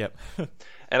 Yep.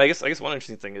 And I guess one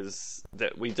interesting thing is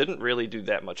that we didn't really do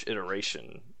that much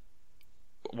iteration.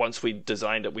 Once we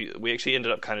designed it, we actually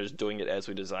ended up kind of just doing it as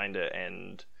we designed it,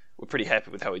 and we're pretty happy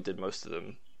with how we did most of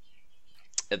them.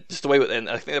 Just the way, and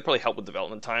I think that probably helped with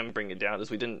development time, bring it down,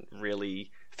 is we didn't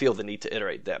really feel the need to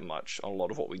iterate that much on a lot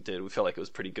of what we did. We felt like it was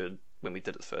pretty good when we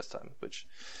did it the first time, which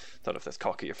I don't know if that's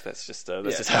cocky, if that's just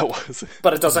just how it was.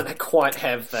 But it doesn't quite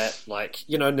have that, like,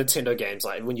 Nintendo games,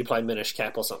 like when you play Minish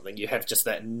Cap or something, you have just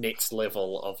that next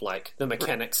level of, like, the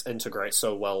mechanics integrate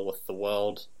so well with the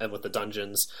world and with the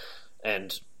dungeons,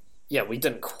 and yeah, we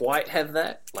didn't quite have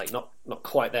that, like, not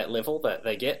quite that level that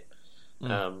they get.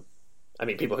 I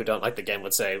mean, people who don't like the game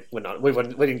would say we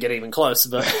didn't get even close,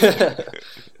 but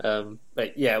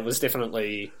but yeah, it was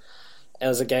definitely. It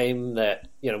was a game that,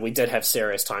 you know, we did have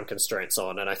serious time constraints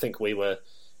on, and I think we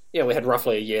had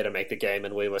roughly a year to make the game,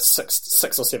 and we were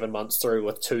six or 7 months through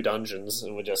with 2 dungeons,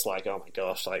 and we're just like, oh my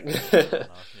gosh, like,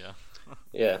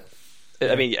 yeah.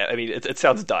 I mean, it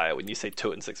sounds dire when you say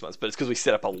 2 in 6 months, but it's because we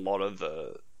set up a lot of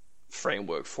the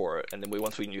framework for it, and then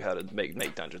once we knew how to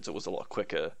make dungeons, it was a lot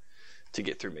quicker to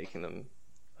get through making them.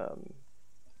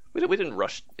 We didn't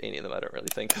rush any of them, I don't really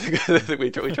think. I think we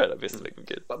tried our best to make them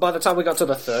good. But by the time we got to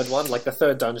the third one, like the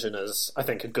third dungeon is, I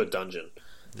think, a good dungeon.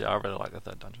 Yeah, I really like the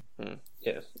third dungeon.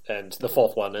 Yeah, and the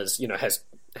fourth one is, you know, has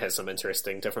some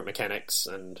interesting different mechanics,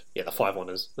 and yeah, the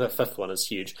fifth one is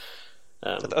huge.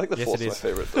 I think the fourth is my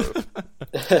favourite,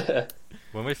 though.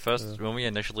 When we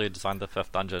initially designed the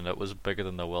fifth dungeon, it was bigger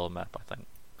than the world map, I think.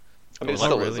 I mean, it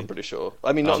still is, I'm pretty sure.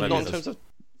 I mean, not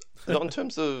in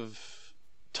terms of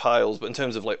tiles, but in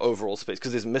terms of like overall space,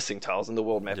 because there's missing tiles in the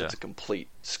world map. It's a complete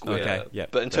square. Okay, yeah.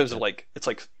 But in terms of like, it's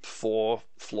like 4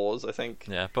 floors, I think.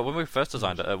 Yeah, but when we first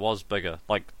designed it, it was bigger.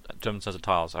 Like in terms of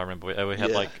tiles, I remember we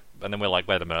had like, and then we're like,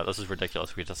 wait a minute, this is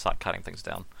ridiculous. We just start cutting things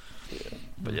down. Yeah.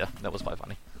 But yeah, that was quite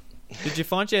funny. Did you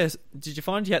find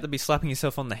you had to be slapping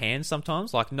yourself on the hand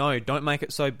sometimes? Like, no, don't make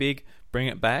it so big, bring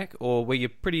it back, or were you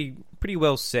pretty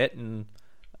well set and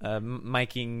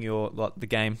making the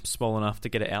game small enough to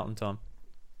get it out in time?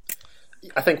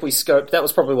 I think we scoped. That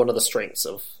was probably one of the strengths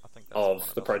of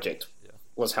the project. Yeah.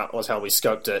 Was how we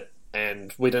scoped it,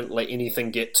 and we didn't let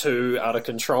anything get too out of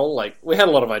control. Like, we had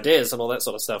a lot of ideas and all that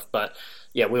sort of stuff, but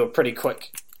yeah, we were pretty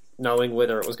quick knowing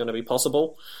whether it was going to be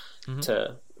possible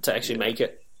to actually make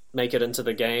it into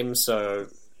the game. So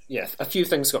yeah, a few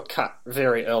things got cut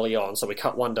very early on. So we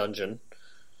cut one dungeon,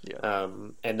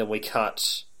 and then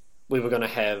we were going to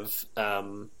have,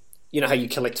 you know how you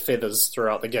collect feathers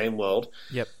throughout the game world.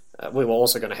 Yep. We were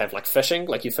also going to have like fishing,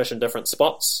 like you fish in different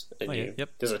spots, and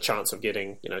there's a chance of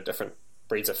getting, you know, different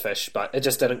breeds of fish. But it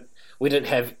just didn't. It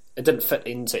didn't fit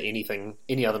into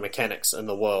any other mechanics in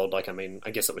the world. Like, I mean,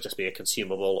 I guess it would just be a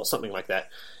consumable or something like that.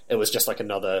 It was just like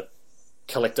another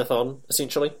collectathon,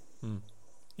 essentially.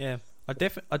 Yeah, I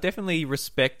definitely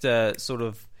respect sort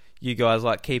of you guys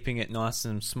like keeping it nice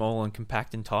and small and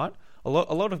compact and tight. A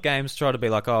lot of games try to be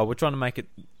like, oh, we're trying to make it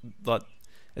like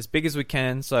as big as we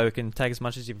can, so it can take as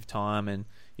much as your time, and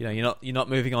you know you're not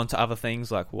moving on to other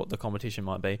things like what the competition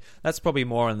might be. That's probably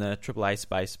more in the AAA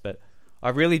space, but I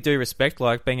really do respect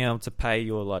like being able to pay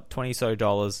your like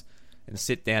 $20 and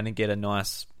sit down and get a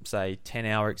nice, say,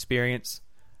 10-hour experience.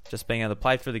 Just being able to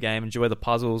play through the game, enjoy the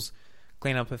puzzles,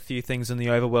 clean up a few things in the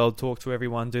overworld, talk to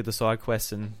everyone, do the side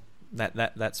quests, and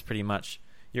that's pretty much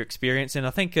your experience. And I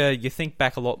think you think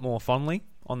back a lot more fondly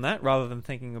on that rather than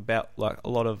thinking about like a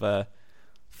lot of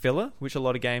filler, which a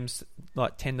lot of games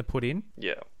like tend to put in.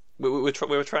 Yeah, we were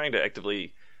trying to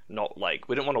actively not like,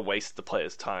 we didn't want to waste the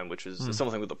player's time, which is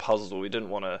something with the puzzles. We didn't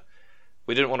want to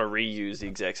reuse the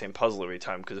exact same puzzle every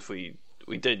time, because if we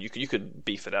did, you could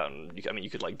beef it out, and you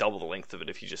could like double the length of it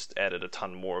if you just added a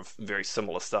ton more of very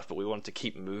similar stuff. But we wanted to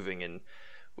keep moving, and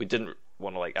we didn't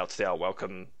want to like outstay our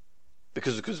welcome,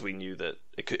 because we knew that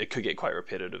it could get quite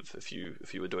repetitive if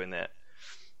you were doing that.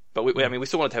 But we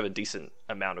still wanted to have a decent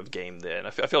amount of game there, and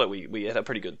I feel like we had a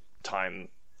pretty good time.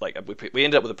 Like we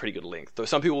ended up with a pretty good length. There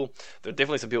are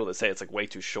definitely some people that say it's like way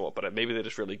too short, but maybe they're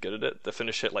just really good at it. They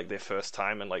finish it like their first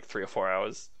time in like 3 or 4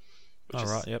 hours, which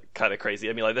is kind of crazy.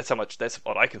 I mean, like that's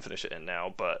what I can finish it in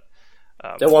now. But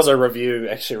there was a review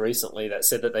actually recently that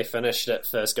said that they finished it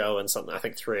first go in something, I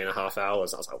think 3.5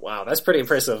 hours. I was like, wow, that's pretty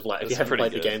impressive. Like, if you haven't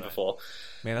played the game before,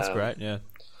 man, that's great. Yeah,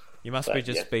 you must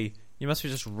be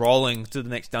just rolling to the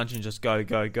next dungeon, just go.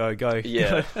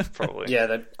 Yeah, probably.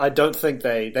 Yeah, I don't think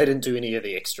they didn't do any of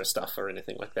the extra stuff or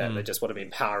anything like that. They just would have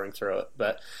been powering through it.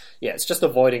 But yeah, it's just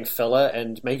avoiding filler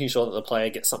and making sure that the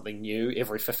player gets something new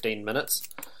every 15 minutes.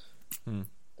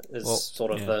 Is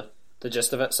sort of the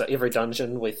gist of it. So every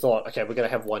dungeon, we thought, okay, we're going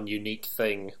to have one unique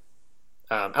thing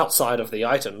outside of the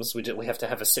items. We have to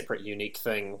have a separate unique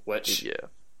thing, which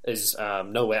is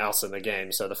nowhere else in the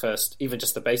game. So even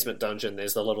just the basement dungeon,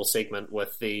 there's the little segment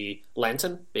with the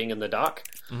lantern being in the dark,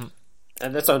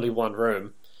 and that's only one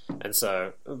room, but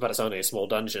it's only a small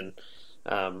dungeon.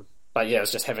 But yeah,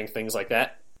 it's just having things like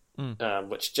that,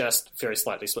 which just very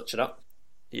slightly switch it up.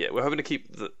 Yeah, we're hoping to keep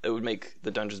it would make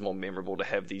the dungeons more memorable to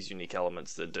have these unique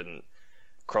elements that didn't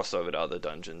cross over to other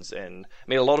dungeons. And I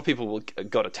mean, a lot of people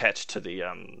got attached to the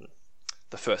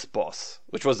first boss,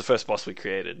 which was the first boss we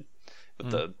created.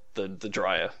 The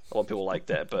dryer. A lot of people like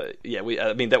that, but yeah,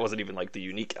 I mean that wasn't even like the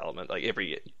unique element. Like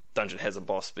every dungeon has a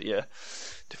boss, but yeah,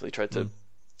 definitely tried to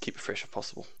keep it fresh if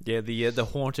possible. Yeah, the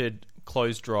haunted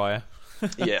clothes dryer.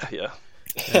 Yeah.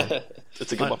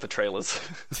 It's a good one for trailers.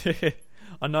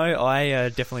 I know I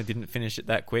definitely didn't finish it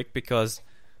that quick because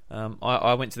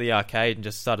I went to the arcade and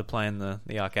just started playing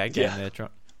the arcade game there.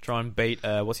 Try and beat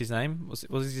what's his name? Was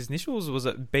his initials? Was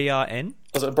it BRN?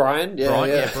 Was it Brian? Yeah, Brian,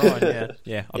 yeah. Brian,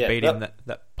 yeah. I Yeah, beat him,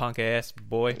 that punk ass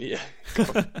boy. Yeah.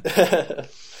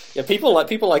 Yeah, people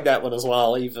like that one as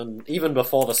well. Even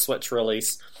before the Switch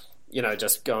release, you know,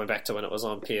 just going back to when it was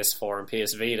on PS4 and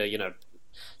PS Vita, you know,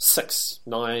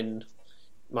 6-9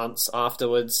 months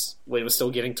afterwards, we were still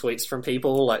getting tweets from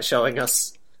people like showing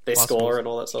us their High score scores. and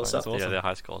all that sort of That's stuff. awesome. Yeah, their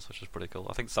high scores, which is pretty cool.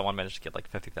 I think someone managed to get like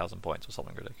 50,000 points or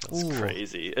something ridiculous. Ooh.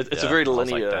 Crazy. It's Yeah, a very I was like,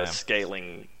 linear damn.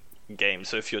 scaling game.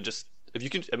 So if you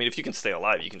can stay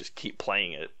alive, you can just keep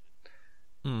playing it,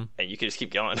 and you can just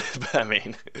keep going. But I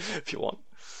mean, if you want.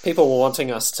 People were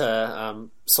wanting us to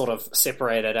sort of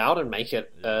separate it out and make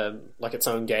it like its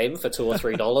own game for $2 or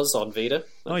 $3 on Vita.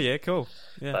 Oh yeah, cool.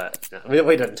 Yeah, But no,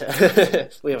 we didn't.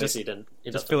 We obviously didn't.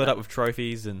 just fill it up with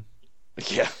trophies and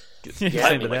Yeah. Yeah, Play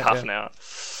same me with like that, half yeah. an hour.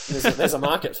 There's a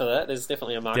market for that. There's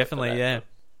definitely a market. definitely for that.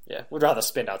 Yeah, we'd rather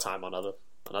spend our time on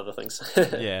other things.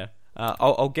 yeah.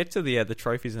 I'll get to the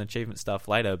trophies and achievement stuff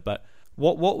later, but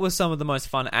what were some of the most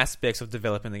fun aspects of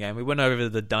developing the game? We went over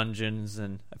the dungeons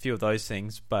and a few of those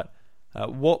things, but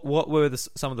what were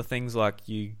some of the things like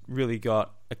you really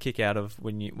got a kick out of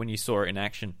when you saw it in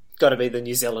action? Got to be the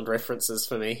New Zealand references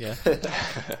for me. Yeah.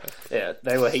 Yeah,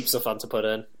 they were heaps of fun to put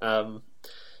in.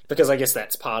 Because I guess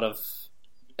that's part of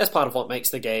what makes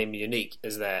the game unique,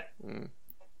 is that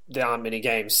there aren't many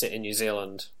games set in New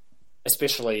Zealand,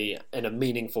 especially in a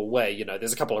meaningful way. You know,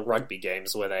 there's a couple of rugby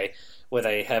games where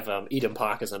they have Eden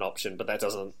Park as an option, but it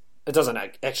doesn't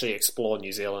actually explore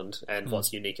New Zealand and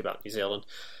what's unique about New Zealand.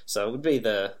 So it would be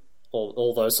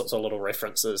all those sorts of little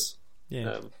references.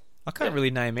 Yeah. I can't really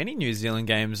name any New Zealand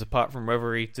games apart from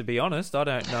Reverie, to be honest. I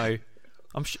don't know.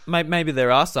 Maybe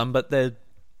there are some, but they're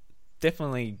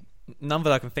definitely none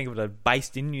that I can think of that are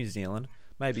based in New Zealand.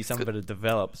 Maybe some of it are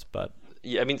developed, but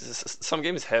Yeah, I mean, some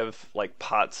games have like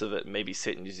parts of it maybe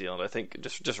set in New Zealand. I think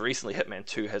just recently Hitman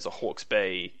 2 has a Hawke's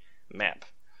Bay map,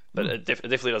 but it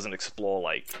definitely doesn't explore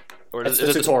like. Or It's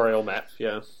a tutorial map,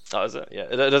 yeah. Oh, is it? Yeah,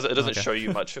 it doesn't Okay. show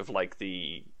you much of like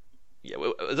it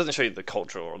doesn't show you the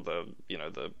culture or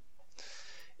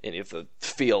any of the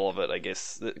feel of it, I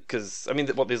guess, because I mean,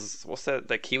 what's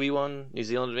that Kiwi one, New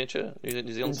Zealand Adventure,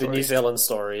 New Zealand The story? New Zealand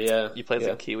story, yeah. You played yeah.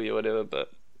 the Kiwi or whatever,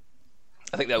 but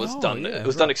I think that was Oh, done. yeah, It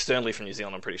was done externally from New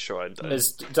Zealand. I'm pretty sure. It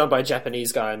was done by a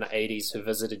Japanese guy in the 80s who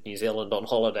visited New Zealand on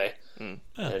holiday and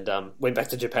went back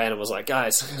to Japan and was like,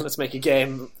 guys, let's make a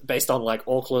game based on like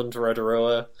Auckland,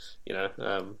 Rotorua,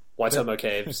 Waitomo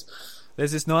Caves.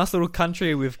 there's this nice little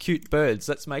country with cute birds.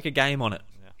 Let's make a game on it.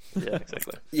 Yeah,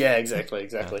 exactly. Yeah,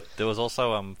 exactly. There was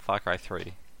also Far Cry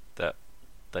 3 that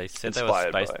they said they were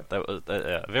Inspired based. by. They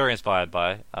were very inspired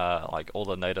by. Like all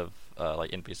the native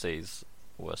like NPCs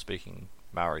were speaking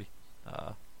Maori.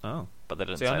 Oh, But they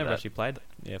didn't see, say I never that. actually played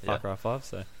Far Yeah. Cry 5.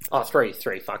 So, Oh,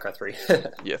 Far Cry 3.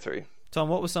 Yeah, 3. Tom,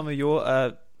 what were some of your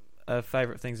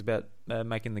favourite things about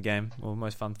making the game, or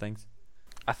most fun things?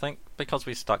 I think because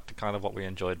we stuck to kind of what we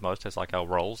enjoyed most as like our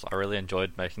roles. I really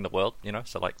enjoyed making the world,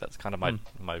 so like that's kind of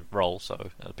my role. So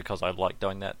because I like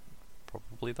doing that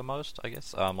probably the most, I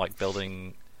guess. Like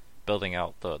building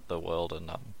out the world and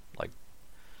like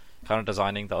kind of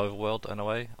designing the overworld in a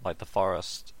way. Like the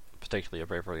forest, particularly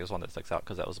of Reverie, is one that sticks out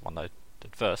because that was the one I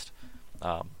did first.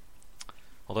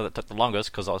 Although that took the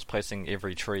longest because I was placing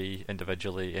every tree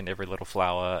individually and every little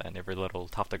flower and every little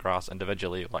tuft of grass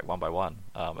individually, like one by one.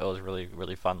 It was really,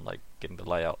 really fun, like getting the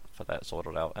layout for that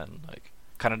sorted out and like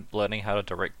kind of learning how to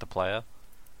direct the player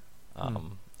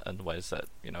in ways that,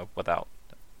 without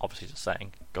obviously just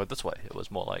saying, go this way. It was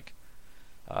more like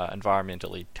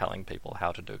environmentally telling people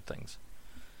how to do things,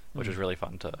 which was really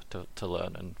fun to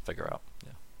learn and figure out.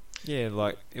 Yeah. Yeah,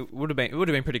 like it would have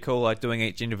been pretty cool, like doing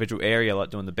each individual area,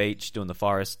 like doing the beach, doing the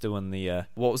forest, doing the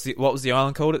what was the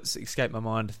island called? It's escaped my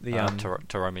mind. The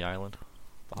Taromi Island.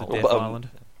 the whole- Death Island.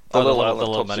 The little little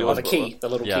island top mini two. one. The key, the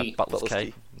little Yeah, key. Butler's Butler's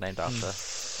Key, named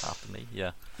after me.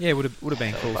 Yeah, Yeah, it would have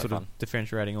been That cool, was sort quite of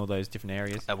differentiating all those different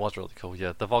areas. it was really cool.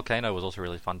 Yeah, the volcano was also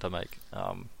really fun to make,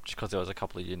 just because there was a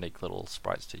couple of unique little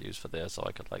sprites to use for there, so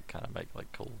I could like kind of make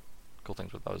like cool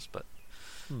things with those. But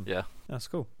yeah, That's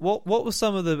cool. What were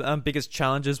some of the biggest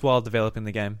challenges while developing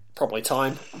the game? Probably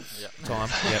time. Time.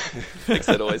 Yeah. Thinks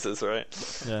that always is, right?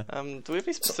 Yeah. Do we have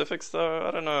any specifics though?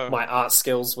 I don't know. My art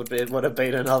skills would have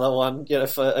been another one,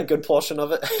 for a good portion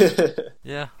of it.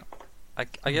 yeah.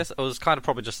 I guess it was kind of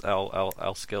probably just our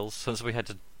skills, since we had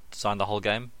to design the whole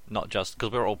game, not just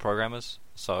because we're all programmers.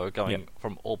 So going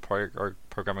from all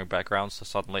programming backgrounds to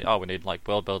suddenly, we need like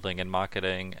world building and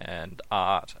marketing and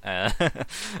art and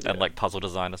and like puzzle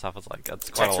design and stuff. It's like it's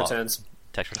quite a lot.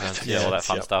 Tax returns, all that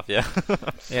fun stuff. Yeah,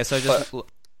 yeah. So just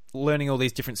learning all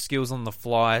these different skills on the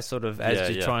fly, sort of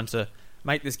as you're trying to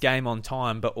make this game on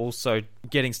time, but also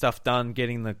getting stuff done,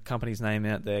 getting the company's name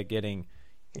out there, getting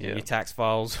your tax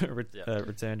files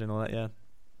returned and all that. Yeah.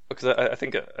 Because I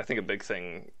think a big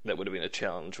thing that would have been a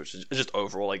challenge, which is just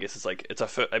overall, I guess, is like it's our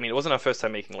first. I mean, it wasn't our first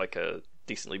time making like a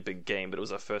decently big game, but it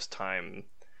was our first time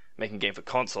making a game for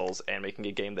consoles and making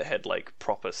a game that had like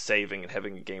proper saving and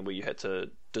having a game where you had to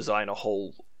design a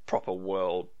whole proper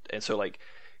world. And so like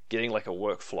getting like a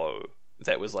workflow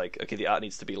that was like, okay, the art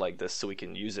needs to be like this so we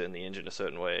can use it in the engine a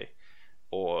certain way,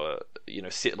 or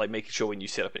making sure when you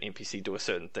set up an NPC do a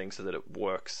certain thing so that it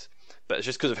works. But it's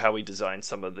just because of how we designed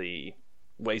some of the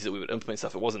ways that we would implement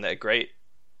stuff, it wasn't that great.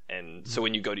 And so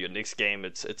when you go to your next game,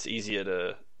 it's easier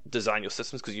to design your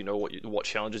systems because you know what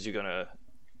challenges you're going to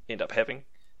end up having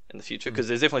in the future. Because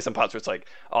there's definitely some parts where it's like,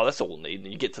 oh, that's all we'll need,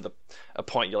 and you get to a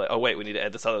point, you're like, oh wait, we need to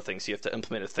add this other thing, so you have to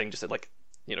implement a thing just to like,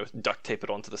 duct tape it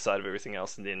onto the side of everything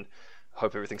else and then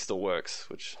hope everything still works,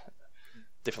 which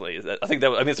definitely is. I think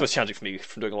it's most challenging for me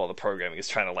from doing a lot of the programming, is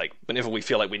trying to like, whenever we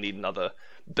feel like we need another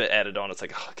bit added on, it's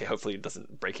like, okay, hopefully it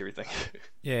doesn't break everything.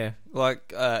 Yeah,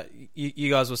 like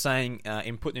you guys were saying,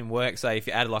 in putting in work, say if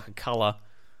you add like a color,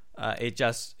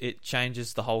 it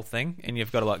changes the whole thing, and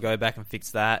you've got to like go back and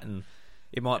fix that, and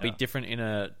it might be different in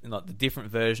like the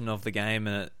different version of the game,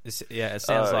 and it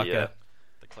sounds like the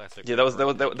classic. Yeah, that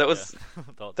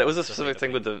was a specific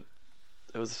thing with the.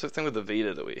 It was the thing with the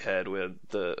Vita that we had,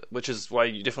 which is why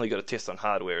you definitely got to test on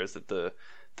hardware, is that the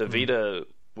Vita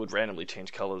would randomly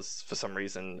change colors for some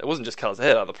reason. It wasn't just colors; it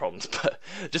had other problems, but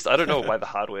just I don't know why the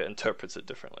hardware interprets it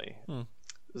differently. It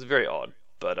was very odd,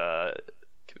 but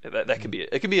that could be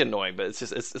it. Can be annoying, but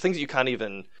it's things you can't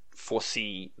even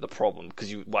foresee the problem,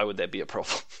 because why would that be a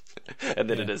problem? And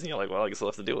then it is, and you're like, well, I guess I'll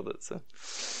have to deal with it. So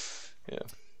yeah.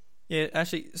 Yeah,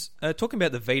 actually, talking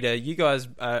about the Vita, you guys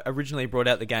originally brought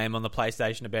out the game on the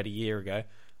PlayStation about a year ago.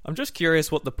 I'm just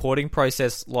curious what the porting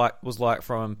process was like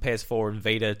from PS4 and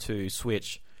Vita to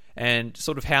Switch, and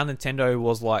sort of how Nintendo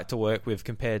was like to work with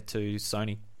compared to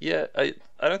Sony. Yeah, I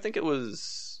don't think it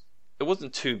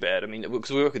wasn't too bad. I mean,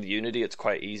 because we work with Unity, it's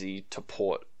quite easy to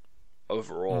port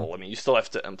overall. I mean, you still have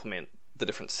to implement the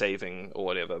different saving or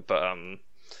whatever, but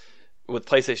with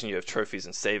PlayStation, you have trophies,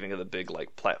 and saving are the big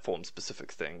like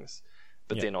platform-specific things.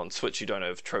 But then on Switch, you don't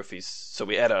have trophies, so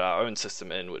we added our own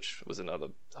system in, which was another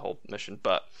whole mission.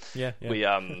 But we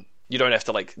you don't have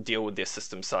to like deal with their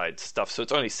system side stuff, so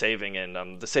it's only saving,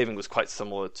 and the saving was quite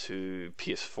similar to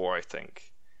PS4, I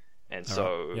think. And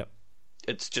so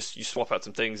it's just you swap out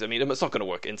some things. I mean, it's not going to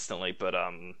work instantly, but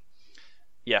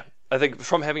I think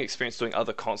from having experience doing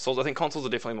other consoles, I think consoles are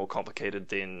definitely more complicated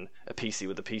than a PC.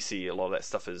 With the PC, a lot of that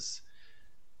stuff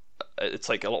it's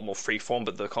like a lot more freeform,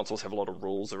 but the consoles have a lot of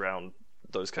rules around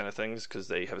those kind of things because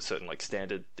they have a certain like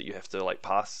standard that you have to like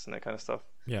pass and that kind of stuff.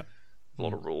 Yeah, a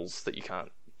lot of rules that you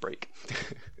can't break.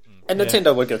 And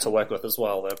Nintendo were good to work with as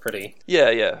well. They're pretty.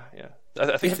 Yeah.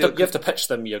 I think you have to pitch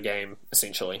them your game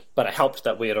essentially, but it helped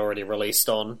that we had already released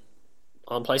on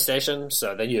PlayStation,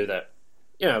 so they knew that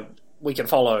we can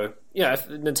follow.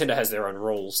 Nintendo has their own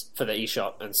rules for the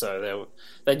eShop, and so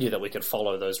they knew that we could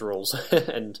follow those rules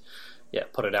and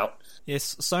put it out.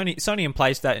 Yes, Sony and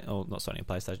PlayStation, or not Sony and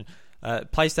PlayStation,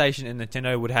 PlayStation and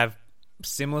Nintendo would have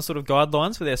similar sort of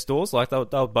guidelines for their stores. Like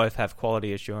they'll both have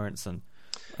quality assurance and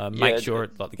make sure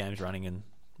the game's running and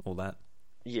all that.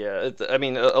 Yeah, I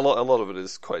mean a lot of it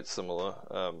is quite similar.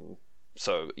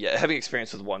 So yeah, having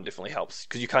experience with one definitely helps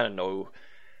because you kind of know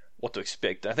what to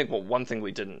expect. And I think one thing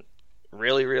we didn't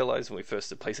really realize when we first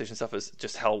did PlayStation stuff is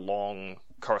just how long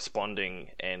corresponding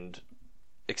and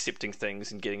accepting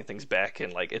things and getting things back,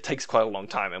 and like it takes quite a long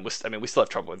time, and we still have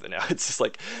trouble with it now. It's just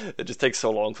like it just takes so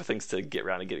long for things to get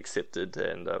around and get accepted,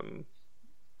 and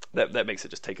that makes it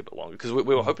just take a bit longer because we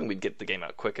were hoping we'd get the game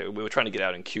out quicker. We were trying to get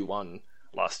out in Q1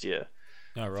 last year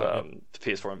for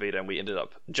PS4 and Vita, and we ended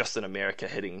up just in America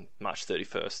hitting March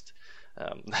 31st.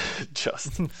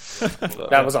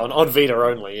 That was on Vita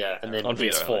only, and then on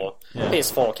PS4.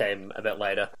 PS4 came a bit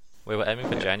later. We were aiming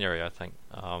for January, I think.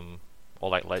 Or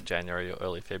like late January or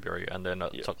early February, and then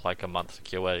it took like a month to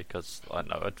QA because I don't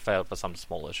know, it failed for some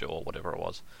small issue or whatever it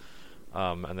was,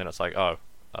 and then it's like,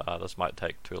 this might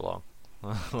take too long.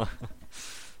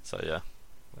 So yeah,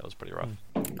 that was pretty rough.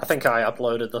 I think I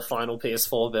uploaded the final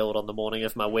PS4 build on the morning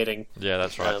of my wedding. Yeah,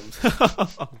 that's right.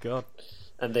 Oh god!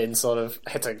 And then sort of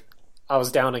I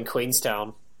was down in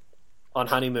Queenstown on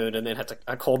honeymoon, and then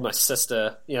I called my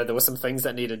sister. There were some things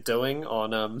that needed doing on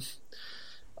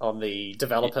the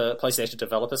PlayStation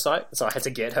developer site, so I had to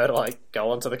get her to like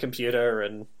go onto the computer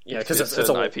and because it's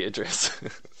an all IP address.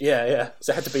 yeah.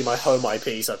 So it had to be my home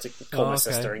IP, so I had to call my okay.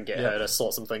 sister and get her to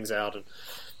sort some things out.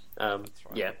 And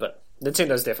but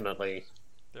Nintendo's definitely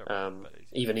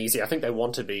even easier. I think they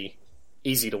want to be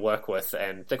easy to work with,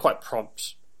 and they're quite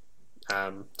prompt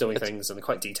doing things, and they're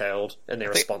quite detailed in their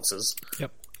responses.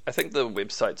 Yep. I think the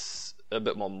website's a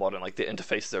bit more modern. Like the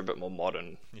interfaces are a bit more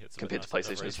modern compared to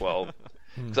PlayStation as well.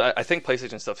 Because I think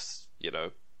PlayStation stuff's,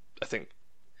 I think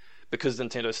because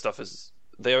Nintendo stuff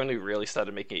they only really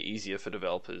started making it easier for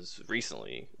developers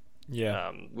recently.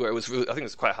 Yeah. Where it was really, I think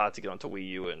it's quite hard to get onto Wii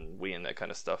U and Wii and that kind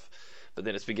of stuff. But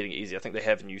then it's been getting easier. I think they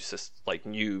have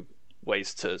new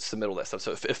ways to submit all that stuff.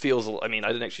 So it feels. I mean, I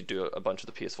didn't actually do a bunch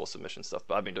of the PS4 submission stuff,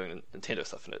 but I've been doing the Nintendo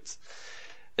stuff, and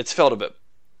it's felt a bit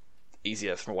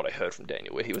easier from what I heard from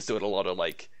Daniel, where he was doing a lot of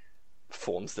like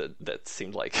forms that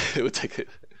seemed like it would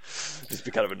just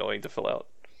be kind of annoying to fill out.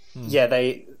 Yeah,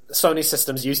 Sony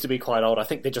systems used to be quite old. I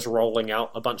think they're just rolling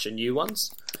out a bunch of new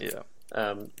ones. Yeah.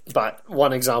 But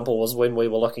one example was when we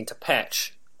were looking to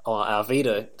patch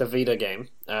the Vita game.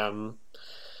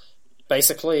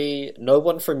 Basically, no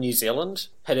one from New Zealand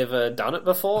had ever done it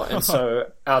before, and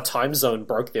so our time zone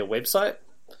broke their website.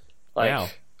 Wow.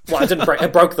 Well, it didn't break.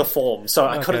 It broke the form, so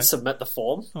I couldn't submit the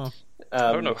form.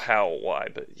 I don't know how or why,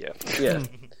 but yeah. Yeah.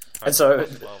 And so,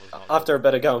 after a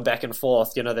bit of going back and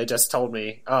forth, they just told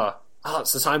me,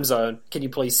 it's the time zone. Can you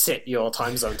please set your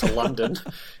time zone to London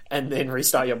and then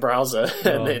restart your browser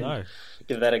and then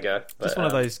give that a go? But, just one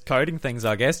of those coding things,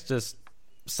 I guess. Just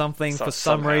something for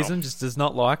some reason just does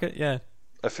not like it. Yeah.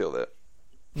 I feel that.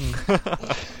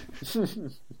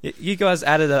 You guys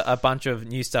added a bunch of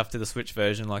new stuff to the Switch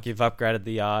version. Like you've upgraded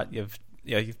the art.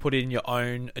 You've put in your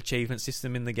own achievement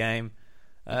system in the game.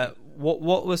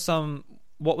 What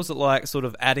was it like, sort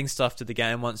of adding stuff to the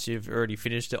game once you've already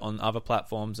finished it on other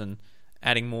platforms and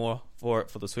adding more for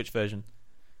the Switch version?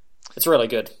 It's really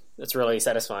good. It's really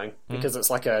satisfying because it's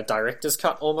like a director's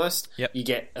cut almost. Yep. You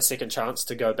get a second chance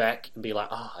to go back and be like,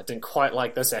 I didn't quite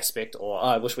like this aspect, or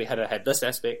I wish we had this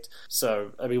aspect.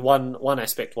 So, I mean, one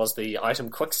aspect was the item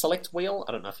quick select wheel.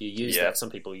 I don't know if you use that.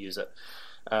 Some people use it.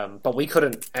 But we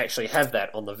couldn't actually have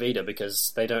that on the Vita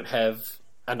because they don't have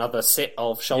another set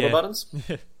of shoulder buttons.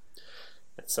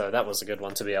 So that was a good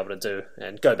one to be able to do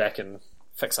and go back and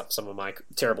fix up some of my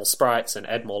terrible sprites and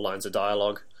add more lines of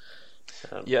dialogue.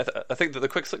 I think that the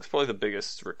quick select's probably the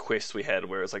biggest request we had,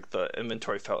 whereas like the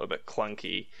inventory felt a bit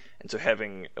clunky, and so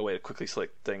having a way to quickly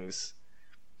select things,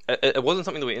 it wasn't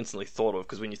something that we instantly thought of,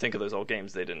 because when you think of those old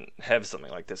games, they didn't have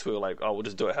something like this. We were like, we'll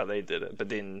just do it how they did it. But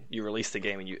then you release the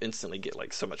game and you instantly get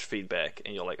like so much feedback,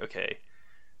 and you're like, okay,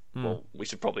 well, we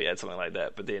should probably add something like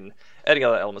that. But then adding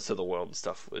other elements to the world and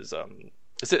stuff was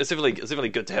it's definitely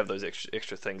good to have those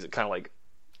extra things. It kind of like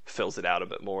fills it out a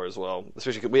bit more as well.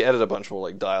 Especially because we added a bunch more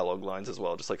like dialogue lines as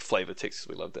well, just like flavor text.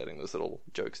 We loved adding those little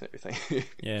jokes and everything.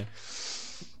 Yeah.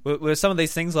 Were some of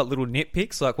these things like little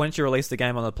nitpicks? Like once you release the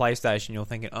game on the PlayStation, you're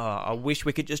thinking, I wish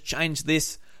we could just change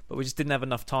this, but we just didn't have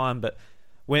enough time. But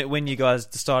when you guys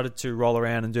decided to roll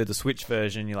around and do the Switch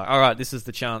version, you're like, all right, this is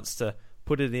the chance to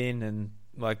put it in and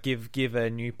like give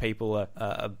new people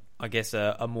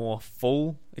a more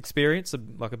full experience,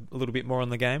 like a little bit more on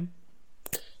the game.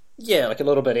 Yeah, like a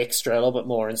little bit extra, a little bit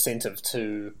more incentive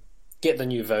to get the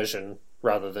new version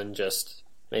rather than just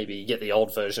maybe get the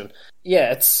old version.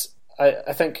 Yeah,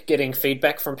 I think getting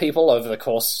feedback from people over the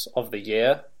course of the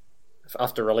year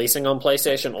after releasing on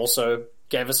PlayStation also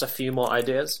gave us a few more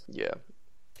ideas. Yeah.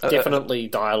 Definitely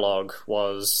dialogue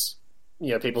was,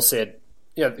 people said,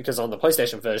 because on the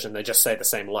PlayStation version they just say the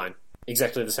same line,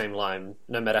 exactly the same line,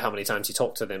 no matter how many times you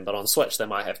talk to them, but on Switch they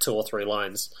might have 2 or 3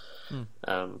 lines.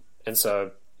 And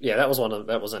so yeah, that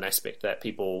was an aspect that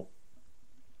people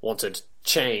wanted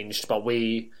changed, but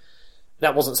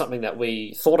that wasn't something that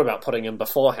we thought about putting in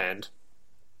beforehand.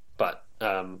 But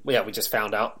we just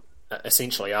found out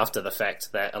essentially after the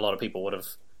fact that a lot of people would have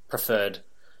preferred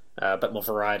a bit more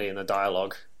variety in the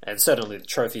dialogue, and certainly the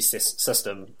trophy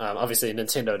system. Obviously,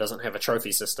 Nintendo doesn't have a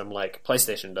trophy system like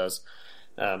PlayStation does,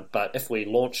 but if we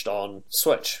launched on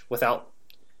Switch without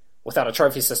a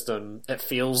trophy system, it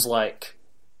feels like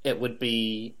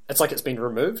it's like it's been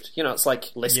removed. It's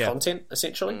like less content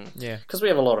essentially. Yeah, because we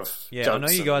have a lot of jokes. I know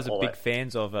you guys are big that.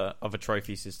 fans of a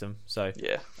trophy system. So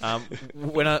yeah,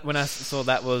 when I saw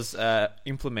that was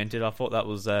implemented, I thought that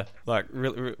was like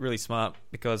really really smart,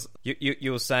 because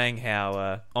you were saying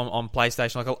how on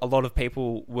PlayStation, like a lot of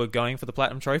people were going for the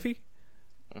Platinum Trophy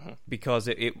because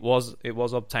it was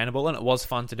obtainable and it was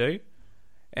fun to do.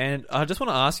 And I just want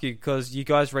to ask you, because you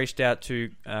guys reached out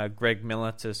to Greg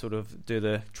Miller to sort of do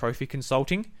the trophy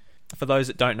consulting. For those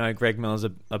that don't know, Greg Miller's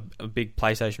a big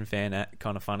PlayStation fan,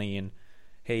 kind of funny, and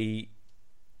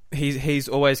he's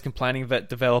always complaining that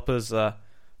developers are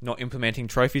not implementing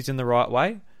trophies in the right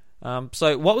way.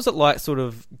 So what was it like sort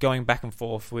of going back and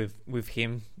forth with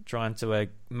him, trying to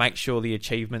make sure the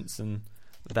achievements and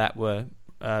that were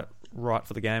right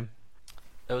for the game?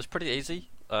 It was pretty easy,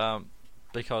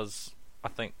 because I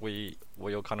think we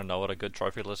all kind of know what a good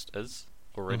trophy list is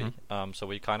already. Mm-hmm. So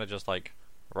we kind of just like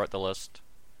wrote the list.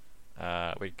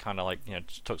 We kind of like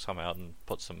just took some out and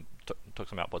put some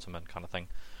in kind of thing.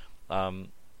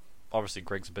 Obviously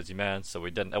Greg's a busy man, so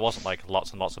it wasn't like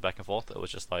lots and lots of back and forth. It was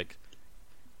just like,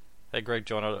 hey Greg,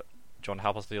 do you want to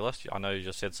help us with your list? I know you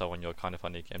just said so on your Kind of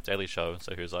Funny Games Daily show.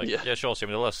 So he was like, yeah sure,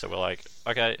 send me the list. So we're like,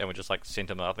 okay, and we just like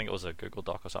sent him, I think it was a Google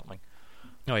Doc or something.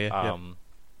 Oh yeah. Yep.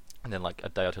 And then like a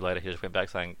day or two later, he just went back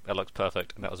saying that looks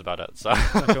perfect, and that was about it. So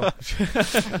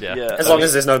yeah. As long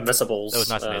as there's no missables. It was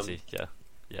nice and easy. Yeah.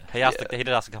 He did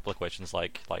ask a couple of questions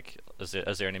like is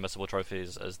there any missable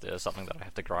trophies? Is there something that I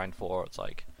have to grind for? It's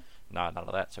like, no, none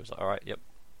of that. So he was like, all right, yep,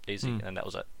 easy, and that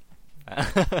was it.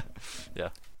 Yeah.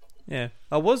 Yeah,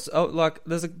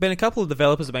 there's been a couple of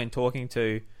developers I've been talking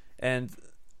to, and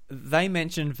they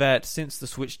mentioned that since the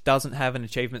Switch doesn't have an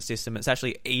achievement system, it's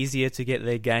actually easier to get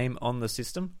their game on the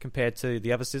system compared to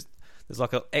the other system. There's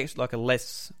like a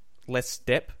less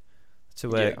step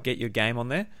to get your game on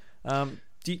there.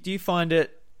 Do you find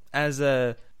it as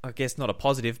I guess not a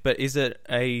positive, but is it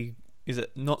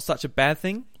not such a bad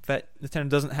thing that Nintendo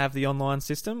doesn't have the online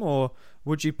system, or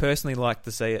would you personally like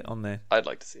to see it on there? I'd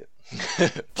like to see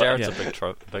it. Jared's a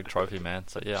big trophy man,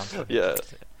 so yeah.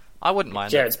 I wouldn't mind.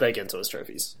 Jared's big into his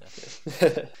trophies.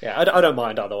 Yeah, I don't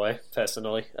mind either way,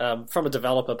 personally. From a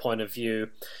developer point of view,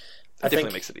 I think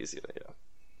it makes it easier. Yeah,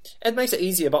 it makes it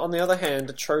easier. But on the other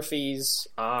hand, trophies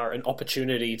are an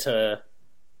opportunity to,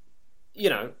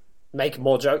 make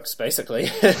more jokes. Basically,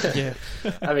 yeah.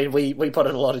 I mean, we put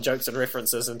in a lot of jokes and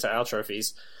references into our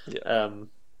trophies, and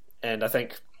I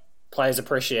think players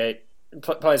appreciate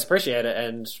it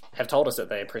and have told us that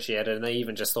they appreciate it, and they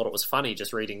even just thought it was funny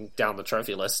just reading down the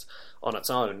trophy list on its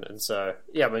own. And so,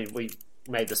 yeah, I mean, we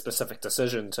made the specific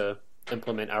decision to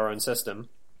implement our own system.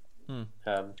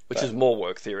 Which is more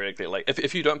work, theoretically. Like,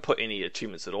 if you don't put any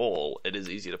achievements at all, it is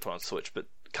easy to put on Switch, but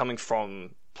coming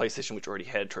from PlayStation, which already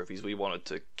had trophies, we wanted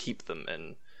to keep them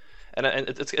in. And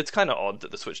it's kind of odd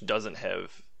that the Switch doesn't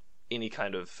have any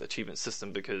kind of achievement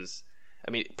system, because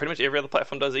I mean, pretty much every other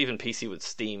platform does, even PC with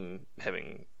Steam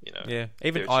having, Yeah,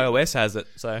 even iOS has it,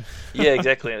 so... Yeah,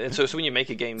 exactly. And so when you make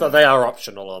a game... So they are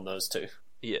optional on those too.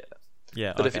 Yeah.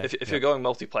 Yeah, but if you're going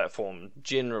multi-platform,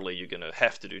 generally you're going to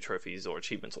have to do trophies or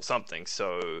achievements or something,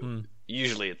 so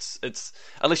usually it's...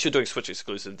 Unless you're doing Switch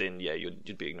exclusive, then yeah,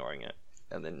 you'd be ignoring it.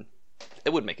 And then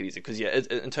it would make it easy, because yeah,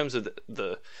 in terms of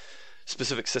the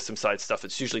specific system side stuff,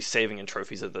 it's usually saving and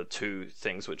trophies are the two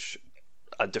things which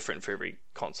are different for every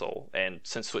console, and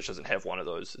since Switch doesn't have one of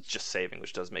those, it's just saving,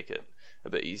 which does make it a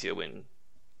bit easier when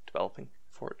developing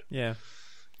for it. Yeah.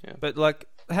 But like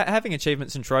having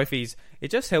achievements and trophies,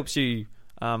 it just helps you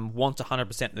want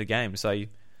 100% of the game. So,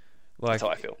 that's how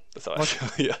I feel.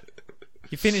 Yeah.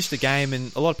 You finish the game,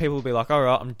 and a lot of people will be like, "All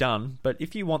right, I'm done." But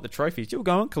if you want the trophies, you'll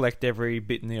go and collect every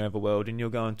bit in the overworld, and you'll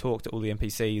go and talk to all the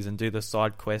NPCs and do the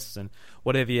side quests and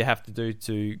whatever you have to do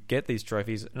to get these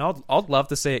trophies. And I'd love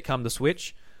to see it come to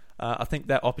Switch. I think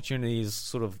that opportunity is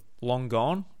sort of long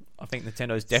gone. I think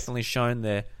Nintendo's definitely shown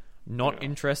they're not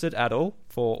interested at all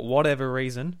for whatever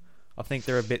reason. I think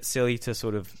they're a bit silly to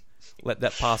sort of let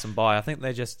that pass them by. I think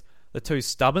they're too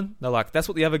stubborn. They're like, that's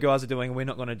what the other guys are doing, and we're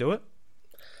not going to do it.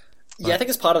 Yeah, I think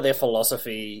it's part of their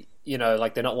philosophy,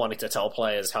 like they're not wanting to tell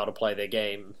players how to play their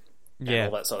game and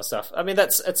all that sort of stuff. I mean,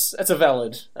 it's a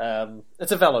valid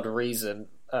reason.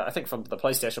 I think from the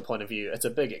PlayStation point of view, it's a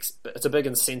big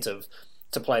incentive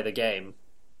to play the game.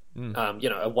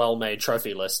 A well-made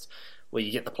trophy list where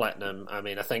you get the platinum. I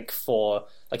mean, I think for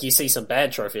like you see some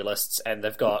bad trophy lists and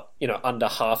they've got under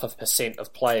 0.5%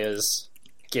 of players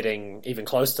getting even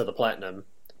close to the platinum.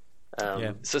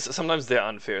 So sometimes they're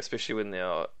unfair, especially when they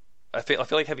are. I feel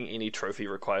like having any trophy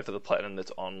required for the platinum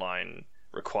that's online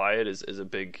required is a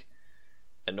big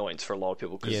annoyance for a lot of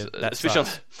people, because especially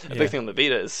a big thing on the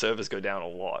Vita is servers go down a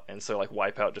lot, and so like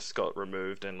Wipeout just got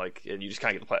removed, and you just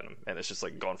can't get the platinum, and it's just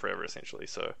like gone forever essentially.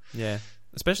 So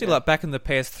especially like back in the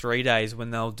PS3 days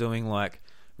when they were doing like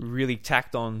really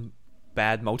tacked on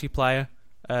bad multiplayer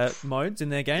modes in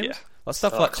their games, like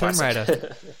stuff like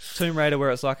classic. Tomb Raider,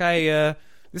 where it's like, hey,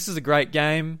 this is a great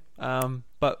game,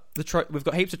 but we've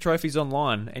got heaps of trophies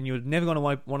online, and you're never going to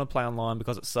want to play online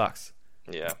because it sucks.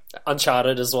 Yeah.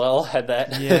 Uncharted as well had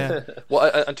that. Yeah.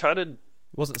 Well, Uncharted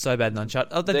Wasn't so bad in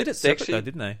Uncharted. Oh, they did it separate though,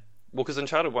 didn't they? Well, because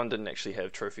Uncharted 1 didn't actually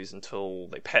have trophies until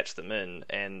they patched them in,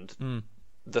 and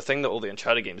the thing that all the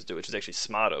Uncharted games do, which is actually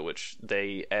smarter, which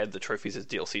they add the trophies as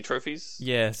DLC trophies.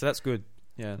 Yeah, so that's good.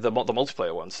 Yeah. The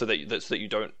multiplayer ones, so that you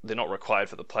don't, they're not required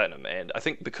for the platinum. And I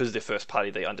think because they're first party,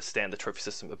 they understand the trophy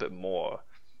system a bit more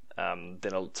than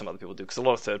some other people do. Because a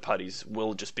lot of third parties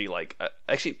will just be like,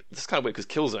 actually, this is kind of weird because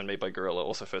Killzone, made by Guerrilla,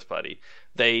 also first party,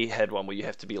 they had one where you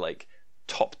have to be like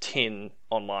top 10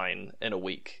 online in a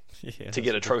week to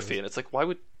get a trophy, and it's like,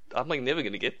 I'm like never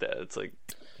going to get that. It's like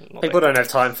people don't have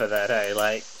time for that, eh?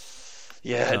 Like,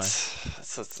 yeah,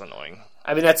 it's annoying.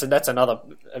 I mean, that's another.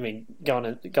 I mean,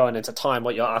 going into time,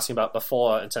 what you're asking about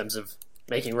before in terms of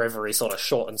making Reverie sort of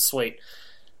short and sweet.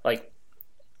 Like,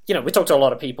 you know, we talk to a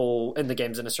lot of people in the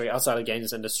games industry, outside of the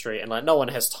games industry, and like no one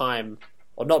has time,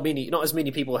 or not as many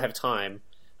people have time,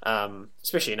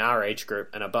 especially in our age group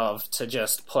and above, to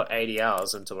just put 80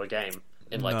 hours into a game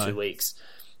in like 2 weeks.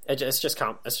 It's just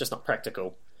not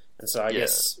practical. And so I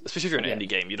guess, especially if you're an indie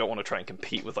game, you don't want to try and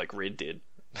compete with like Red Dead.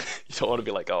 You don't want to be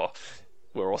like, oh,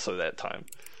 we're also that time.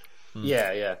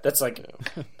 Yeah. That's like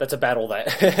that's a battle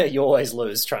that you always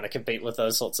lose trying to compete with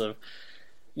those sorts of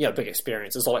big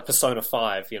experiences. Or like Persona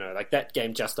 5, like that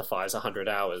game justifies 100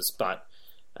 hours, but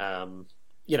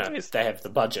they have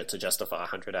the budget to justify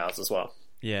 100 hours as well.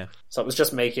 Yeah. So it was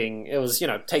just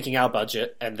taking our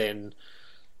budget and then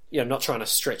not trying to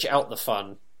stretch out the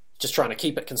fun, just trying to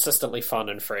keep it consistently fun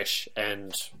and fresh,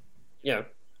 and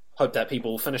hope that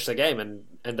people finish the game,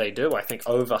 and they do. I think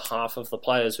over half of the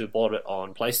players who bought it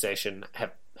on PlayStation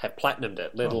have platinumed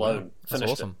it, let alone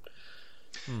finished awesome.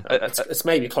 it. It's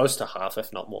maybe close to half,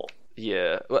 if not more.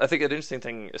 Yeah, well, I think an interesting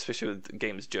thing, especially with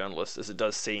games journalists, is it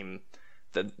does seem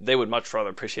that they would much rather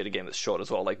appreciate a game that's short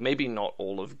as well. Like, maybe not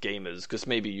all of gamers, because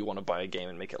maybe you want to buy a game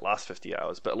and make it last 50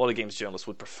 hours, but a lot of games journalists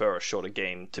would prefer a shorter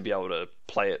game to be able to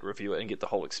play it, review it, and get the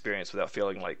whole experience without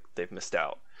feeling like they've missed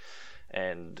out.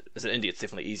 And as an indie, it's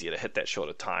definitely easier to hit that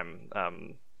shorter time.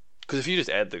 Because if you just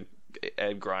add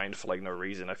grind for like no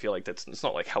reason, I feel like it's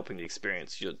not like helping the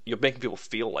experience. You're making people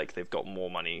feel like they've got more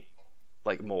money,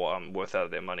 like more worth out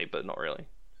of their money, but not really.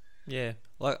 Yeah,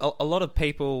 like a lot of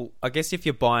people, I guess if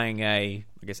you're buying a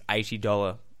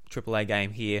 $80 AAA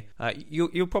game here,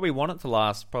 you'll probably want it to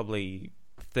last probably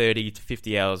 30 to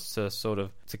 50 hours to sort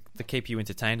of to keep you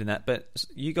entertained in that. But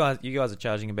you guys are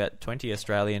charging about 20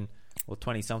 Australian or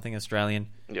 20 something Australian.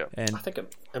 Yeah, and I think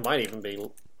it might even be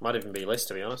less,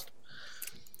 to be honest.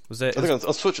 I think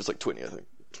on Switch it's like 20. I think.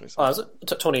 20 is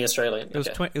it 20 Australian? It was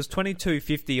it was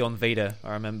 $22.50 on Vita.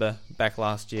 I remember back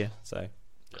last year. So.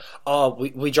 Oh,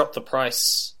 we dropped the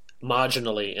price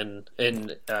marginally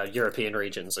in European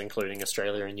regions, including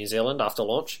Australia and New Zealand, after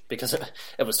launch because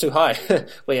it was too high.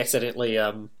 We accidentally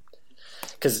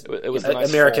because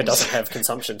America doesn't have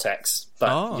consumption tax,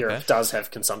 but Europe does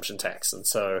have consumption tax, and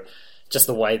so just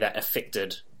the way that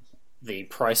affected the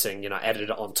pricing, added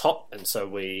it on top, and so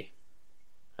we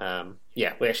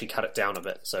actually cut it down a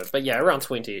bit. So, but yeah, around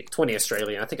 20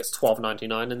 Australian. I think it's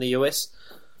 $12.99 in the US.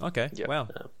 Okay, yeah. Wow.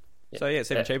 So yeah,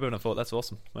 it's even cheaper than I thought. That's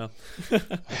awesome. Well,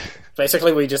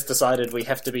 basically, we just decided we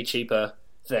have to be cheaper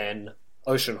than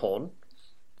Oceanhorn,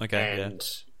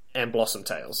 and Blossom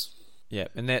Tales. Yeah,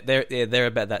 and they're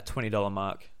about that $20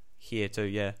 mark here too.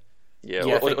 Yeah.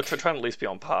 Yeah, or try and at least be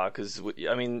on par, because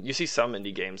I mean, you see some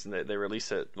indie games and they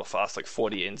release it fast, like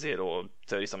 40 NZ or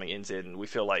 30 something NZ, and we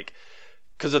feel like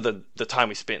because of the time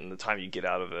we spent and the time you get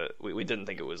out of it, we didn't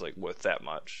think it was like worth that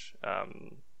much.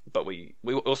 But we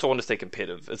also want to stay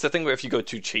competitive. It's the thing where if you go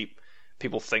too cheap,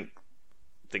 people think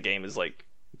the game is like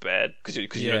bad because you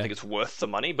don't think it's worth the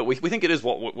money. But we think it is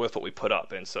worth what we put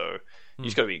up, and so you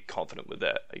just got to be confident with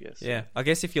that, I guess. Yeah, I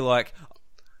guess if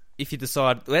you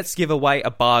decide let's give away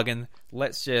a bargain,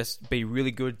 let's just be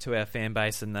really good to our fan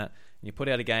base, and that and you put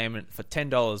out a game for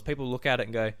 $10, people look at it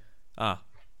and go,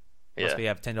 must be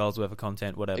have $10 worth of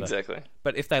content, whatever. Exactly.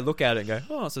 But if they look at it and go,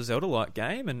 oh, it's a Zelda-like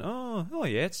game, and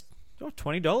it's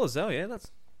 $20. Oh yeah, it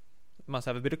must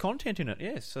have a bit of content in it.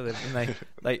 Yes, so then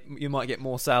you might get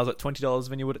more sales at $20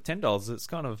 than you would at $10. It's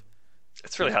kind of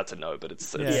really hard to know, but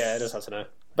it's it is hard to know.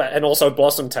 And also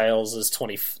Blossom Tales is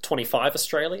 25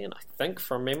 Australian, I think,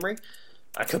 from memory.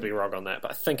 I could be wrong on that,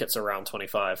 but I think it's around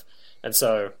 25. And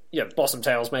so Blossom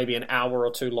Tales maybe an hour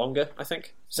or two longer, I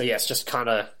think. So it's just kind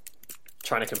of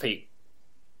trying to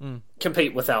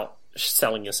compete without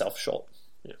selling yourself short.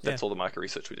 Yeah. That's all the market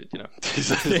research we did,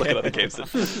 Just look at other games.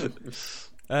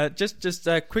 Just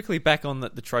quickly back on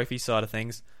the trophy side of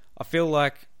things. I feel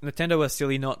like Nintendo are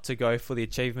silly not to go for the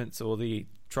achievements or the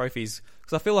trophies,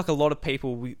 because I feel like a lot of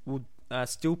people would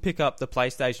still pick up the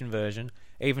PlayStation version,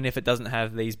 even if it doesn't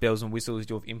have these bells and whistles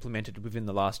you've implemented within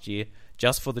the last year,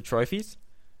 just for the trophies.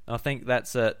 I think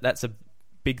that's a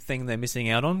big thing they're missing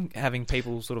out on, having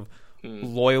people sort of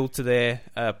loyal to their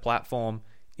platform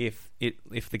if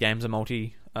the games are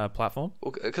multi platform.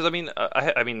 Because I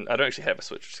don't actually have a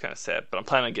Switch, which is kind of sad, but I'm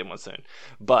planning on getting one soon.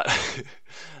 But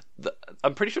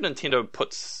I'm pretty sure Nintendo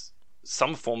puts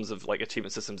some forms of like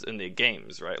achievement systems in their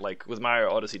games, right? Like with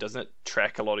Mario Odyssey, doesn't it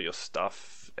track a lot of your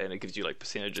stuff and it gives you like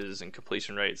percentages and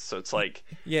completion rates? So it's like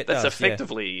it's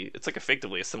like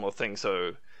effectively a similar thing.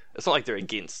 So it's not like they're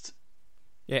against.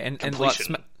 Yeah, and like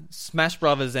Smash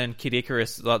Brothers and Kid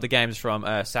Icarus, like the games from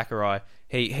Sakurai,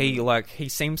 he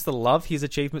seems to love his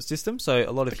achievement system. So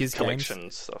a lot of his collection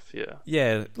games stuff,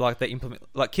 like they implement.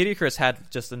 Like Kid Icarus had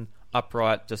just an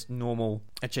upright, just normal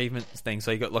achievement thing.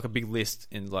 So you got like a big list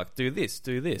and like do this.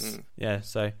 Yeah,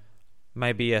 so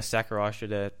maybe Sakurai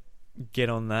should get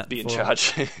on that. Be in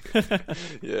charge.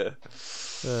 Yeah.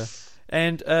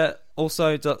 And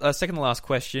also, second to last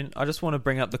question, I just want to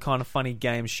bring up the Kind of Funny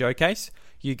Games showcase.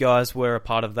 You guys were a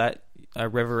part of that.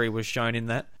 Reverie was shown in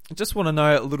that. I just want to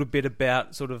know a little bit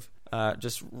about sort of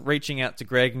just reaching out to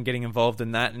Greg and getting involved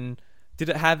in that. And did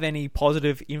it have any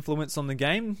positive influence on the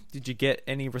game? Did you get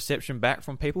any reception back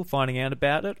from people finding out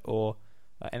about it or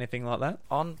anything like that?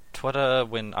 On Twitter,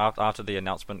 when after the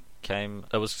announcement came,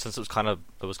 it was kind of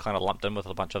lumped in with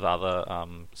a bunch of other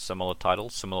similar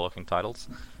looking titles.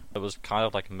 It was kind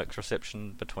of like mixed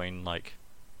reception between like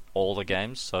all the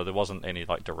games, so there wasn't any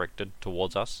like directed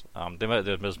towards us. There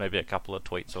was maybe a couple of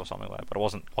tweets or something like that, but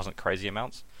it wasn't crazy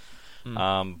amounts.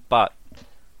 But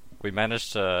we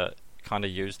managed to kind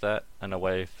of use that in a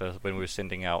way for when we were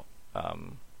sending out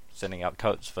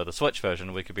codes for the Switch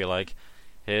version. We could be like,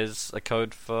 here's a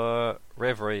code for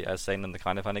Reverie as seen in the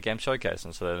Kind of Funny Game showcase,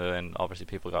 and so then obviously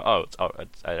people go,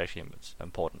 it's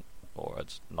important. Or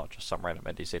it's not just some random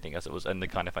indie setting, as it was in the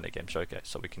Kind of Funny Game showcase,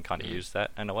 so we can kind of use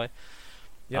that in a way.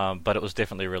 Yep. But it was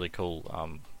definitely really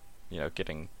cool,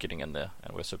 getting in there,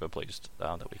 and we're super pleased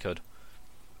that we could.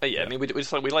 I mean, we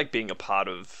like being a part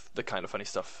of the Kind of Funny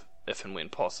stuff if and when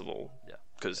possible. Yeah,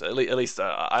 because at least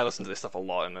I listen to this stuff a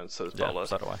lot, and so does Butler.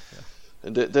 So do I. Yeah.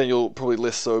 And Daniel probably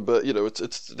less so, but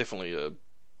it's definitely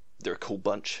they're a cool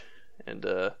bunch, and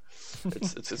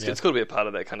it's got to be a part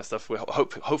of that kind of stuff. We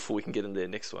hopefully we can get in there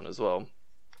next one as well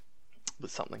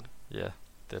with something. Yeah,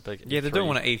 they're big. Yeah, they're doing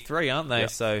one at E3, aren't they? Yeah.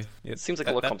 So it seems like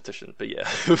a lot of competition, but yeah,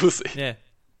 we'll see.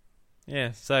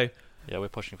 Yeah. So we're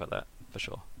pushing for that for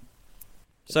sure.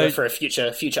 So for a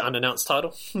future unannounced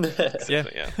title,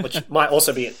 yeah, which might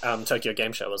also be Tokyo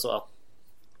Game Show as well.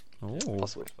 Ooh.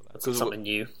 Possibly because something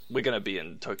new. We're going to be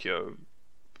in Tokyo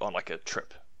on like a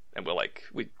trip, and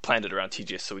we planned it around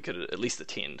TGS so we could at least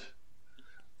attend.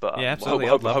 But absolutely.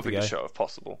 hoping to show if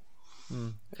possible.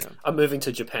 Yeah. I'm moving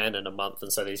to Japan in a month,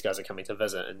 and so these guys are coming to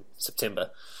visit in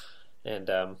September. And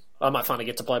I might finally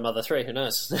get to play Mother 3, who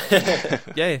knows?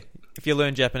 Yeah, if you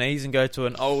learn Japanese and go to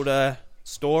an older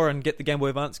store and get the Game Boy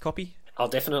Advance copy. I'll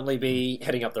definitely be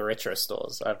hitting up the retro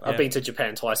stores. I've been to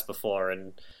Japan twice before,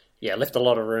 and left a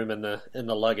lot of room in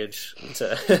the luggage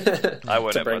to I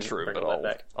won't have bring, much room, bring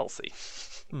but I'll see.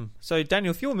 So,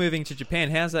 Daniel, if you're moving to Japan,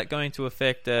 how's that going to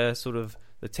affect sort of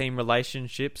the team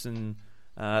relationships and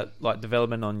like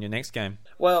development on your next game?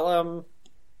 Well,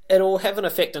 it'll have an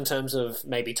effect in terms of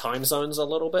maybe time zones a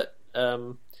little bit,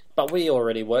 but we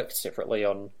already worked separately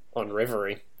on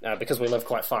Reverie because we live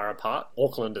quite far apart.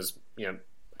 Auckland is,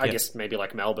 I guess maybe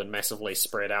like Melbourne, massively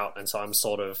spread out, and so I'm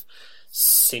sort of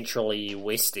centrally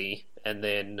westy, and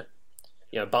then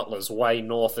Butler's way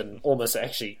north and almost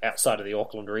actually outside of the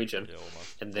Auckland region. Yeah,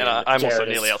 almost. And then I'm also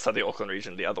nearly outside the Auckland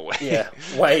region the other way. Yeah,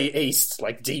 way east,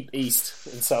 like deep east,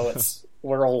 and so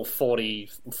we're all 40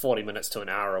 minutes to an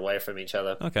hour away from each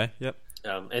other. Okay, yep.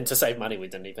 And to save money, we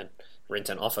didn't even rent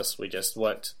an office. We just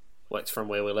worked from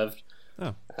where we lived.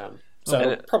 Oh. So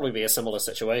it'll probably be a similar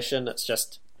situation. It's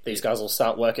just these guys will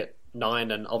start work at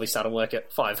 9 and I'll be starting work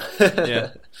at 5. Yeah.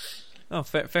 Oh,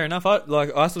 fair enough. I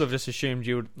sort of just assumed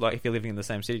you would, like, if you're living in the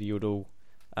same city, you would all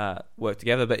work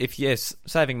together. But if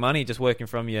saving money, just working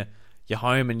from your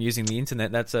home and using the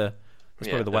internet, that's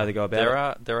probably the way to go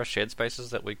about it. There are shared spaces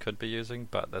that we could be using,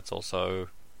 but that's also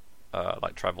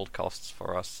like travelled costs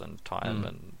for us and time,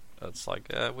 and it's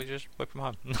like we just work from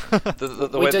home.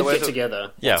 We did get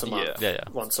together once a month, yeah.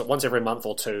 once every month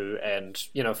or two, and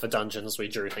for dungeons we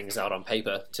drew things out on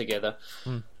paper together.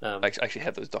 I actually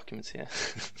have those documents here,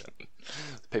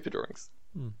 paper drawings.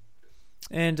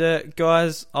 And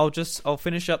guys, I'll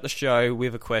finish up the show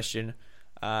with a question.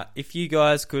 If you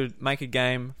guys could make a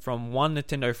game from one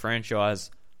Nintendo franchise,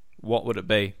 what would it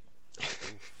be?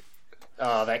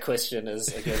 Oh, that question is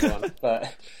a good one,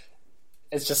 but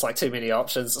it's just like too many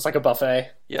options. It's like a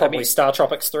buffet. Yeah, Probably Star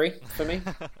Tropics 3 for me.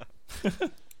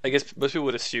 I guess most people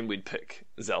would assume we'd pick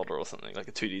Zelda or something, like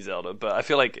a 2D Zelda, but I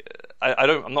feel like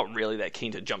I'm not really that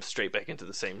keen to jump straight back into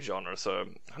the same genre, so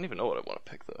I don't even know what I want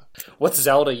to pick though. With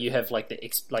Zelda, you have like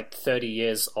 30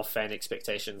 years of fan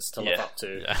expectations to live Yeah. up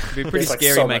to. It'd be pretty There's, like,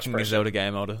 scary so much making a pressure. Zelda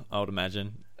game, I would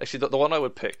imagine. Actually, the one I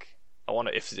would pick, I want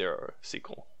an F-Zero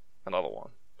sequel, another one.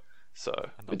 So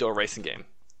we do a racing game.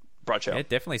 Branch out. Yeah,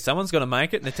 definitely. Someone's got to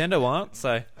make it. Nintendo won't,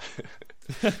 so...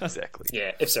 Exactly.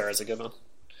 Yeah, F-Zero's a good one.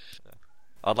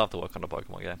 I'd love to work on a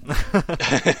Pokemon game.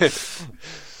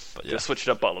 But yeah, Just switch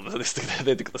it up, Butler.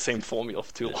 They did the same formula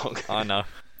for too long. I know.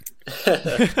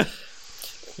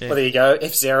 Well, there you go.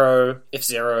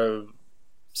 F-Zero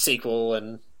sequel,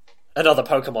 and another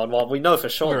Pokemon one. We know for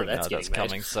sure that that's getting made.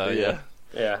 coming. So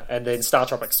Yeah, and then Star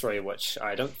Tropics 3, which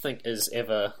I don't think is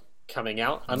ever coming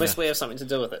out, unless we have something to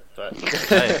do with it. But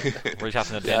Hey, reach out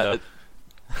to Nintendo.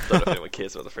 I don't know if anyone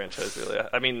cares about the franchise, really.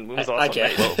 I mean, when was the last one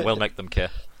Okay. made? We'll make them care.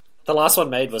 the last one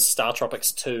made was Star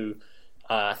Tropics 2.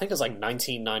 I think it was like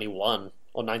 1991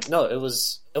 or no, it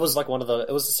was like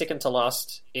it was the second to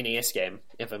last NES game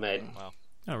ever made, Wow.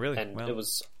 Oh, really? and Well, it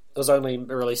was only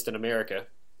released in America.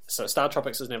 So Star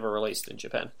Tropics was never released in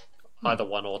Japan, either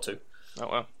 1 or 2. Oh,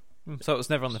 wow. so it was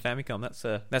never on the Famicom.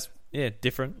 That's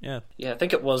different. Yeah. Yeah, I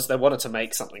think it was. They wanted to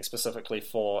make something specifically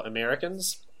for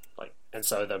Americans, and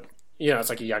so it's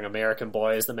like a young American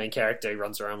boy is the main character. He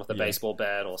runs around with a baseball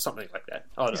bat or something like that.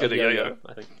 Oh, He's got a yo-yo.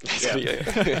 I think. He's got a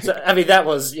yo-yo. So, I mean, that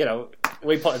was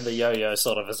we put in the yo-yo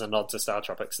sort of as a nod to Star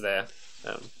Tropics there.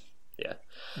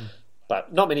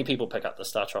 But not many people pick up the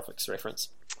Star Tropics reference.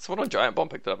 Someone on Giant Bomb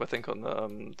picked it up, I think, on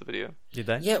the video. Did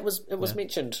they? Yeah, it was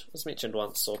mentioned. It was mentioned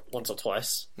once or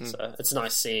twice. So it's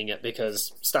nice seeing it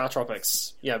because Star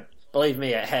Tropics, believe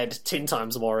me, it had 10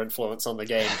 times more influence on the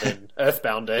game than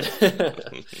Earthbound did.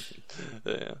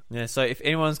 Yeah. Yeah, so if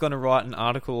anyone's going to write an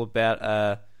article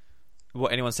about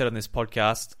what anyone said on this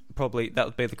podcast, probably that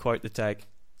would be the quote to take.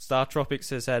 Star Tropics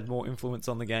has had more influence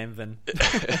on the game than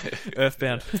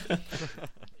Earthbound.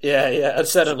 Yeah, and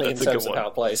certainly That's in a terms good of one. how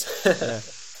it plays.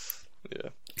 Yeah.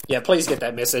 Yeah, please get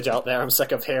that message out there. I'm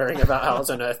sick of hearing about how it's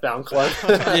an Earthbound clone.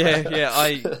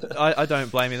 I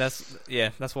don't blame you.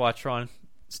 That's why I try and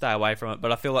stay away from it.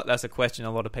 But I feel like that's a question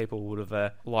a lot of people would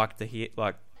have liked to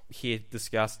hear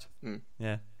discussed.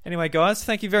 Yeah. Anyway, guys,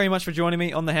 thank you very much for joining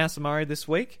me on the House of Mario this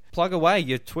week. Plug away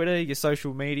your Twitter, your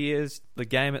social medias, the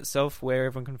game itself, where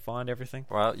everyone can find everything.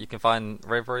 Well, you can find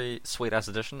Reverie Sweet Ass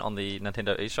Edition on the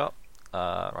Nintendo eShop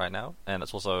right now, and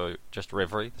it's also just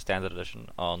Reverie, the standard edition,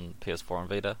 on PS4 and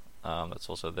Vita. It's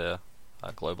also there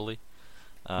globally.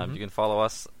 You can follow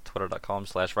us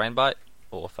twitter.com/Rainbite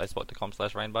or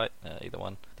facebook.com/Rainbite, either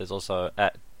one. There's also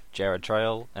at Jared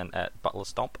Trail and at Butler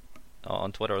Stomp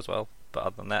on Twitter as well. But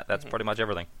other than that, that's pretty much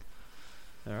everything.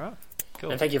 All right.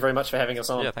 And thank you very much for having us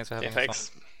on. Yeah, thanks for having us on.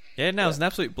 Thanks. Yeah, no, it was an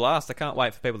absolute blast. I can't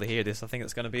wait for people to hear this. I think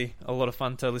it's going to be a lot of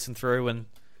fun to listen through and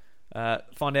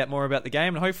find out more about the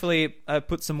game, and hopefully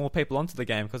put some more people onto the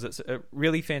game, because it's a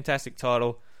really fantastic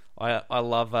title. I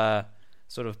love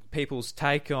sort of people's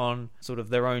take on sort of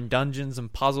their own dungeons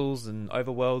and puzzles and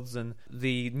overworlds, and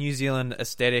the New Zealand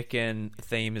aesthetic and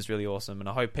theme is really awesome, and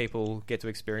I hope people get to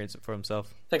experience it for themselves.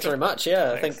 Thanks very much.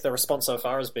 Yeah, I think the response so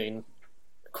far has been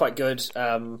quite good.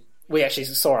 We actually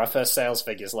saw our first sales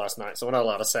figures last night, so we're not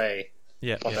allowed to say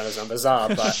what those numbers are,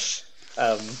 but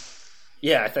I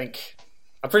think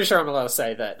I'm pretty sure I'm allowed to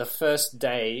say that the first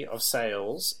day of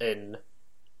sales in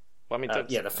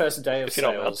the first day of if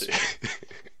you're not sales. allowed to.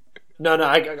 No,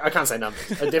 I can't say numbers.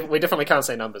 We definitely can't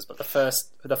say numbers, but the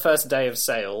first day of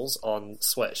sales on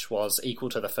Switch was equal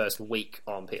to the first week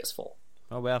on PS4.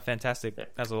 Oh wow, fantastic.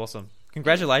 That's awesome.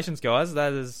 Congratulations, guys.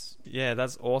 That's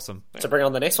awesome. So bring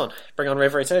on the next one. Bring on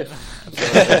Reverie too.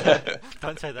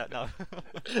 Don't say that, no.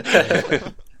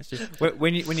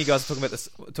 When you guys are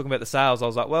talking about the sales, I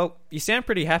was like, well, you sound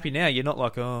pretty happy now. You're not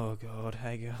like, oh god,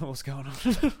 hey girl, what's going on?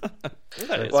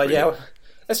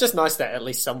 It's just nice that at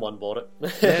least someone bought it.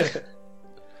 Yeah.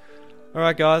 All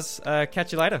right, guys.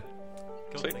 Catch you later.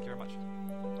 Cool, thank you very much.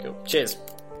 Cool. Cheers.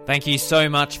 Thank you so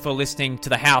much for listening to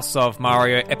the House of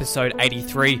Mario episode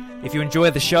 83. If you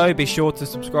enjoyed the show, be sure to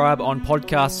subscribe on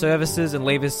podcast services and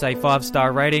leave us a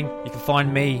 5-star rating. You can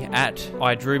find me at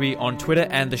iDruby on Twitter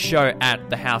and the show at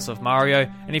the House of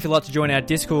Mario. And if you'd like to join our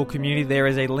Discord community, there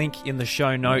is a link in the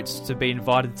show notes to be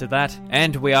invited to that.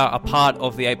 And we are a part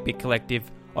of the 8-Bit Collective.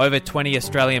 Over 20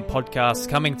 Australian podcasts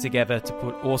coming together to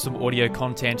put awesome audio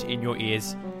content in your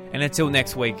ears. And until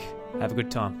next week, have a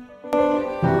good time.